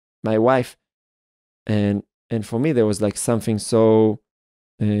my wife, and for me, there was like something so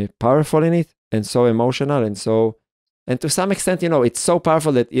powerful in it, and so emotional, and to some extent, you know, it's so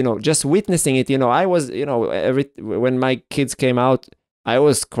powerful that, you know, just witnessing it, you know, I was, you know, when my kids came out, I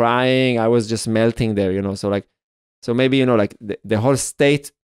was crying, I was just melting there, you know. So maybe, you know, like the whole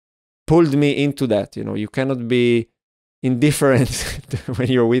state pulled me into that. You know, you cannot be indifferent when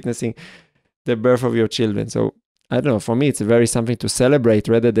you're witnessing the birth of your children. So I don't know, for me, it's very something to celebrate,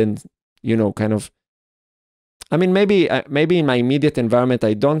 rather than, you know, kind of, I mean, maybe in my immediate environment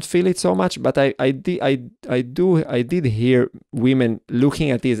I don't feel it so much, but I did hear women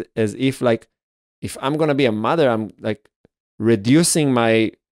looking at this as if, like, if I'm gonna be a mother, I'm like reducing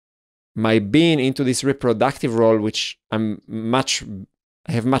my being into this reproductive role, which I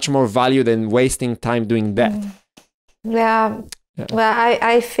have much more value than wasting time doing that. Yeah. Well,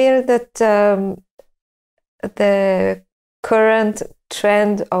 I feel that the current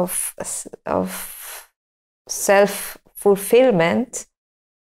trend of self-fulfillment,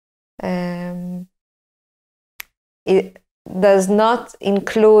 it does not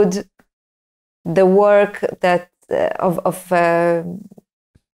include the work that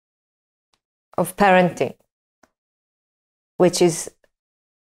of parenting, which is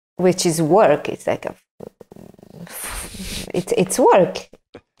work. It's like it's work.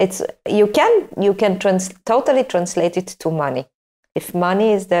 It's you can totally translate it to money. If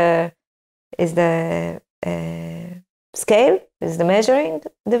money is the scale, is the measuring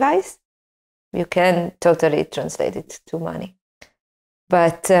device, you can totally translate it to money.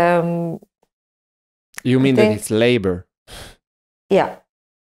 But you mean that it's labor? Yeah.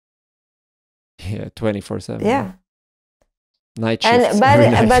 Yeah, 24/7. Yeah. Night shifts.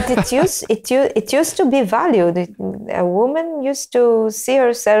 But it used to be valued. A woman used to see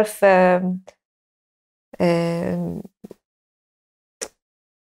herself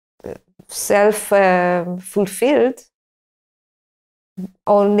fulfilled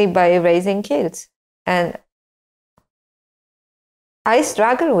only by raising kids, and I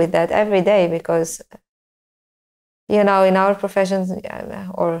struggle with that every day, because, you know, in our professions,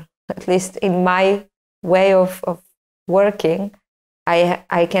 or at least in my way of working,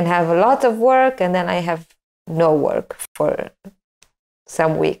 I can have a lot of work, and then I have no work for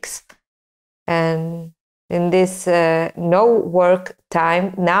some weeks. And in this no work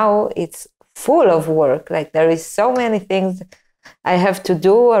time, now it's full of work. Like there is so many things I have to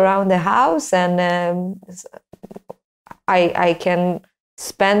do around the house, and I can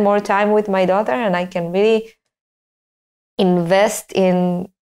spend more time with my daughter, and I can really invest in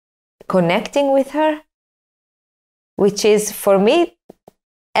connecting with her, which is for me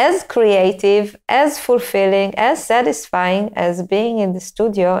as creative, as fulfilling, as satisfying as being in the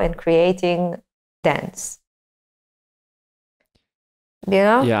studio and creating dance. You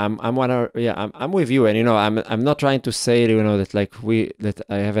know? Yeah, I'm with you, and I'm not trying to say that that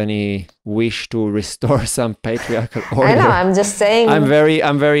I have any wish to restore some patriarchal order. I know, I'm just saying. I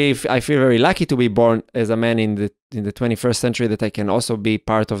feel very lucky to be born as a man in the 21st century, that I can also be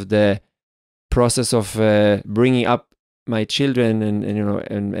part of the process of bringing up my children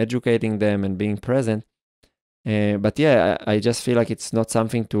and educating them and being present. But yeah, I just feel like it's not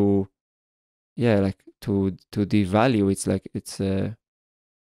something to devalue. It's like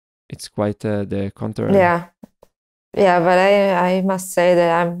it's quite the contrary. Yeah, but I must say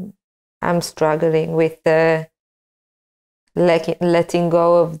that I'm struggling with letting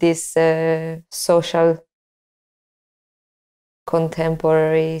go of this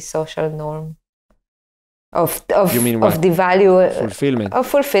contemporary social norm of the value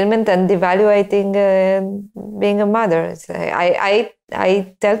fulfillment and devaluating being a mother.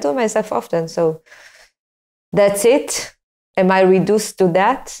 I tell to myself often, so that's it. Am I reduced to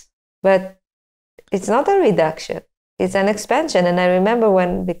that? But it's not a reduction, it's an expansion. And I remember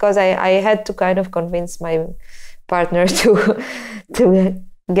because I had to kind of convince my partner to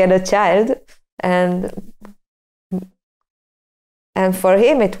get a child, and for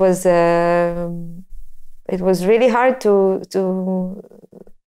him it was really hard to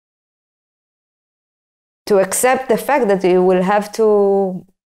accept the fact that you will have to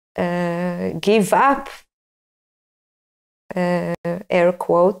give up, air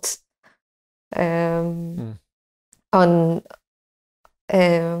quotes, on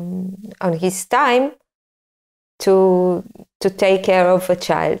his time to take care of a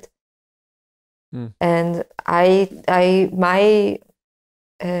child. And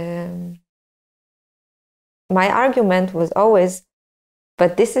my argument was always,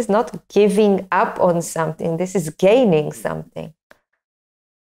 but this is not giving up on something, this is gaining something.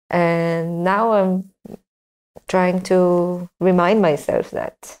 And now I'm trying to remind myself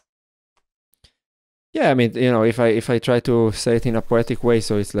that. Yeah, I mean, if I try to say it in a poetic way,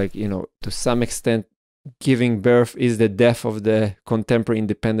 so it's like, to some extent, giving birth is the death of the contemporary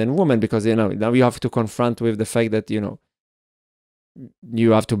independent woman, because now you have to confront with the fact that you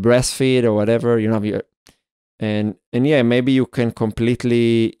have to breastfeed or whatever, and yeah, maybe you can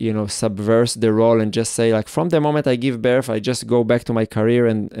completely subverse the role and just say, like, from the moment I give birth, I just go back to my career,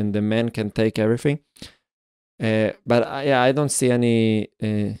 and the man can take everything. But I don't see any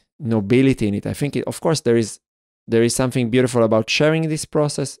nobility in it. I think of course there is something beautiful about sharing this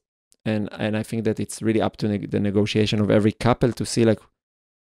process, and I think that it's really up to the negotiation of every couple to see, like,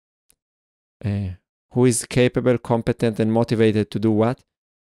 who is capable, competent, and motivated to do what.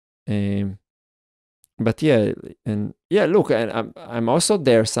 But yeah, look, and I'm also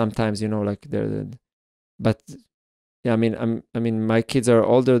there sometimes, like but yeah, I mean my kids are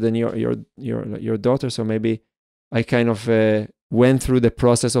older than your daughter, so maybe I kind of went through the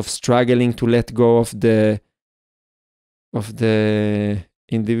process of struggling to let go of the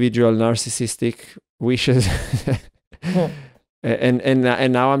individual narcissistic wishes.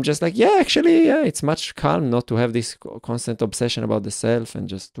 and now I'm just like, yeah, actually, yeah, it's much calm not to have this constant obsession about the self, and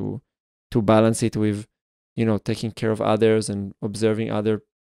just to balance it with taking care of others and observing other.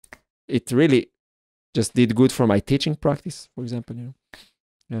 It really just did good for my teaching practice, for example.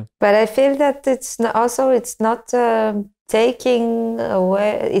 Yeah. But I feel that it's not taking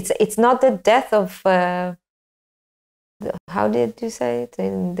away. It's not the death of. How did you say it?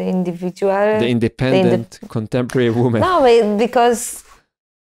 In the individual, the independent contemporary woman. No, because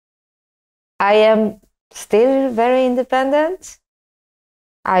I am still very independent.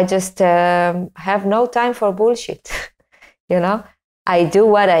 I just have no time for bullshit. I do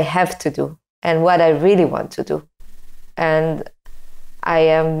what I have to do and what I really want to do, and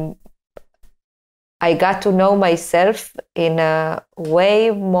I got to know myself in a way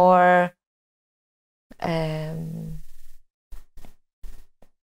more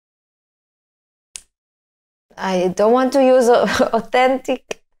I don't want to use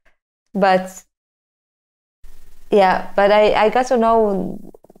authentic, but yeah, but I got to know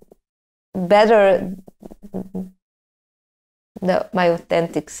better my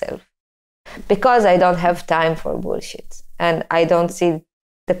authentic self. because I don't have time for bullshit, and I don't see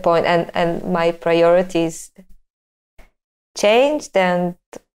the point, and my priorities changed. And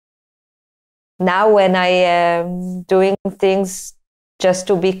now when I am doing things just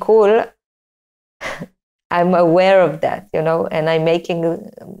to be cool, I'm aware of that, you know, and I'm making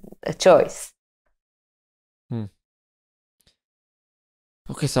a choice.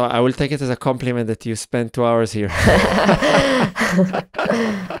 Okay, so I will take it as a compliment that you spent 2 hours here.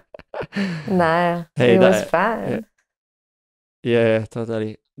 Nah, Hey, it was fun. Yeah,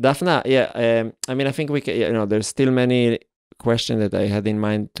 totally. Daphna, I mean, I think we can, you know, there's still many questions that I had in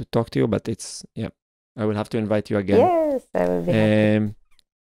mind to talk to you, but it's, I will have to invite you again. Yes, I will be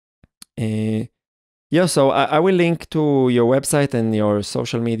happy. So I will link to your website and your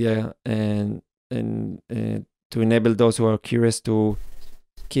social media and to enable those who are curious to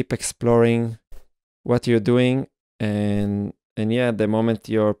keep exploring what you're doing. And the moment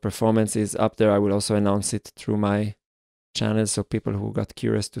your performance is up there, I will also announce it through my channel, so people who got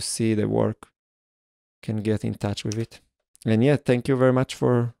curious to see the work can get in touch with it. And thank you very much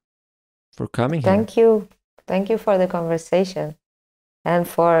for coming here. Thank you for the conversation and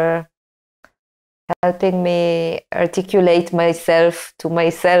for helping me articulate myself to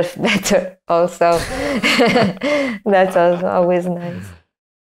myself better also. That's also always nice.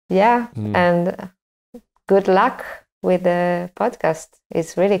 And good luck with the podcast.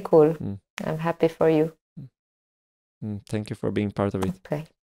 It's really cool. I'm happy for you. Thank you for being part of it. Okay.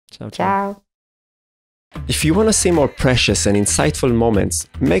 Ciao. If you want to see more precious and insightful moments,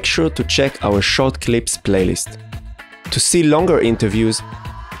 make sure to check our short clips playlist. To see longer interviews,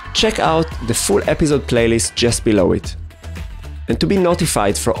 check out the full episode playlist just below it. And to be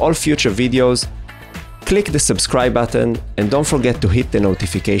notified for all future videos, click the subscribe button and don't forget to hit the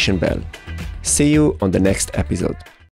notification bell. See you on the next episode.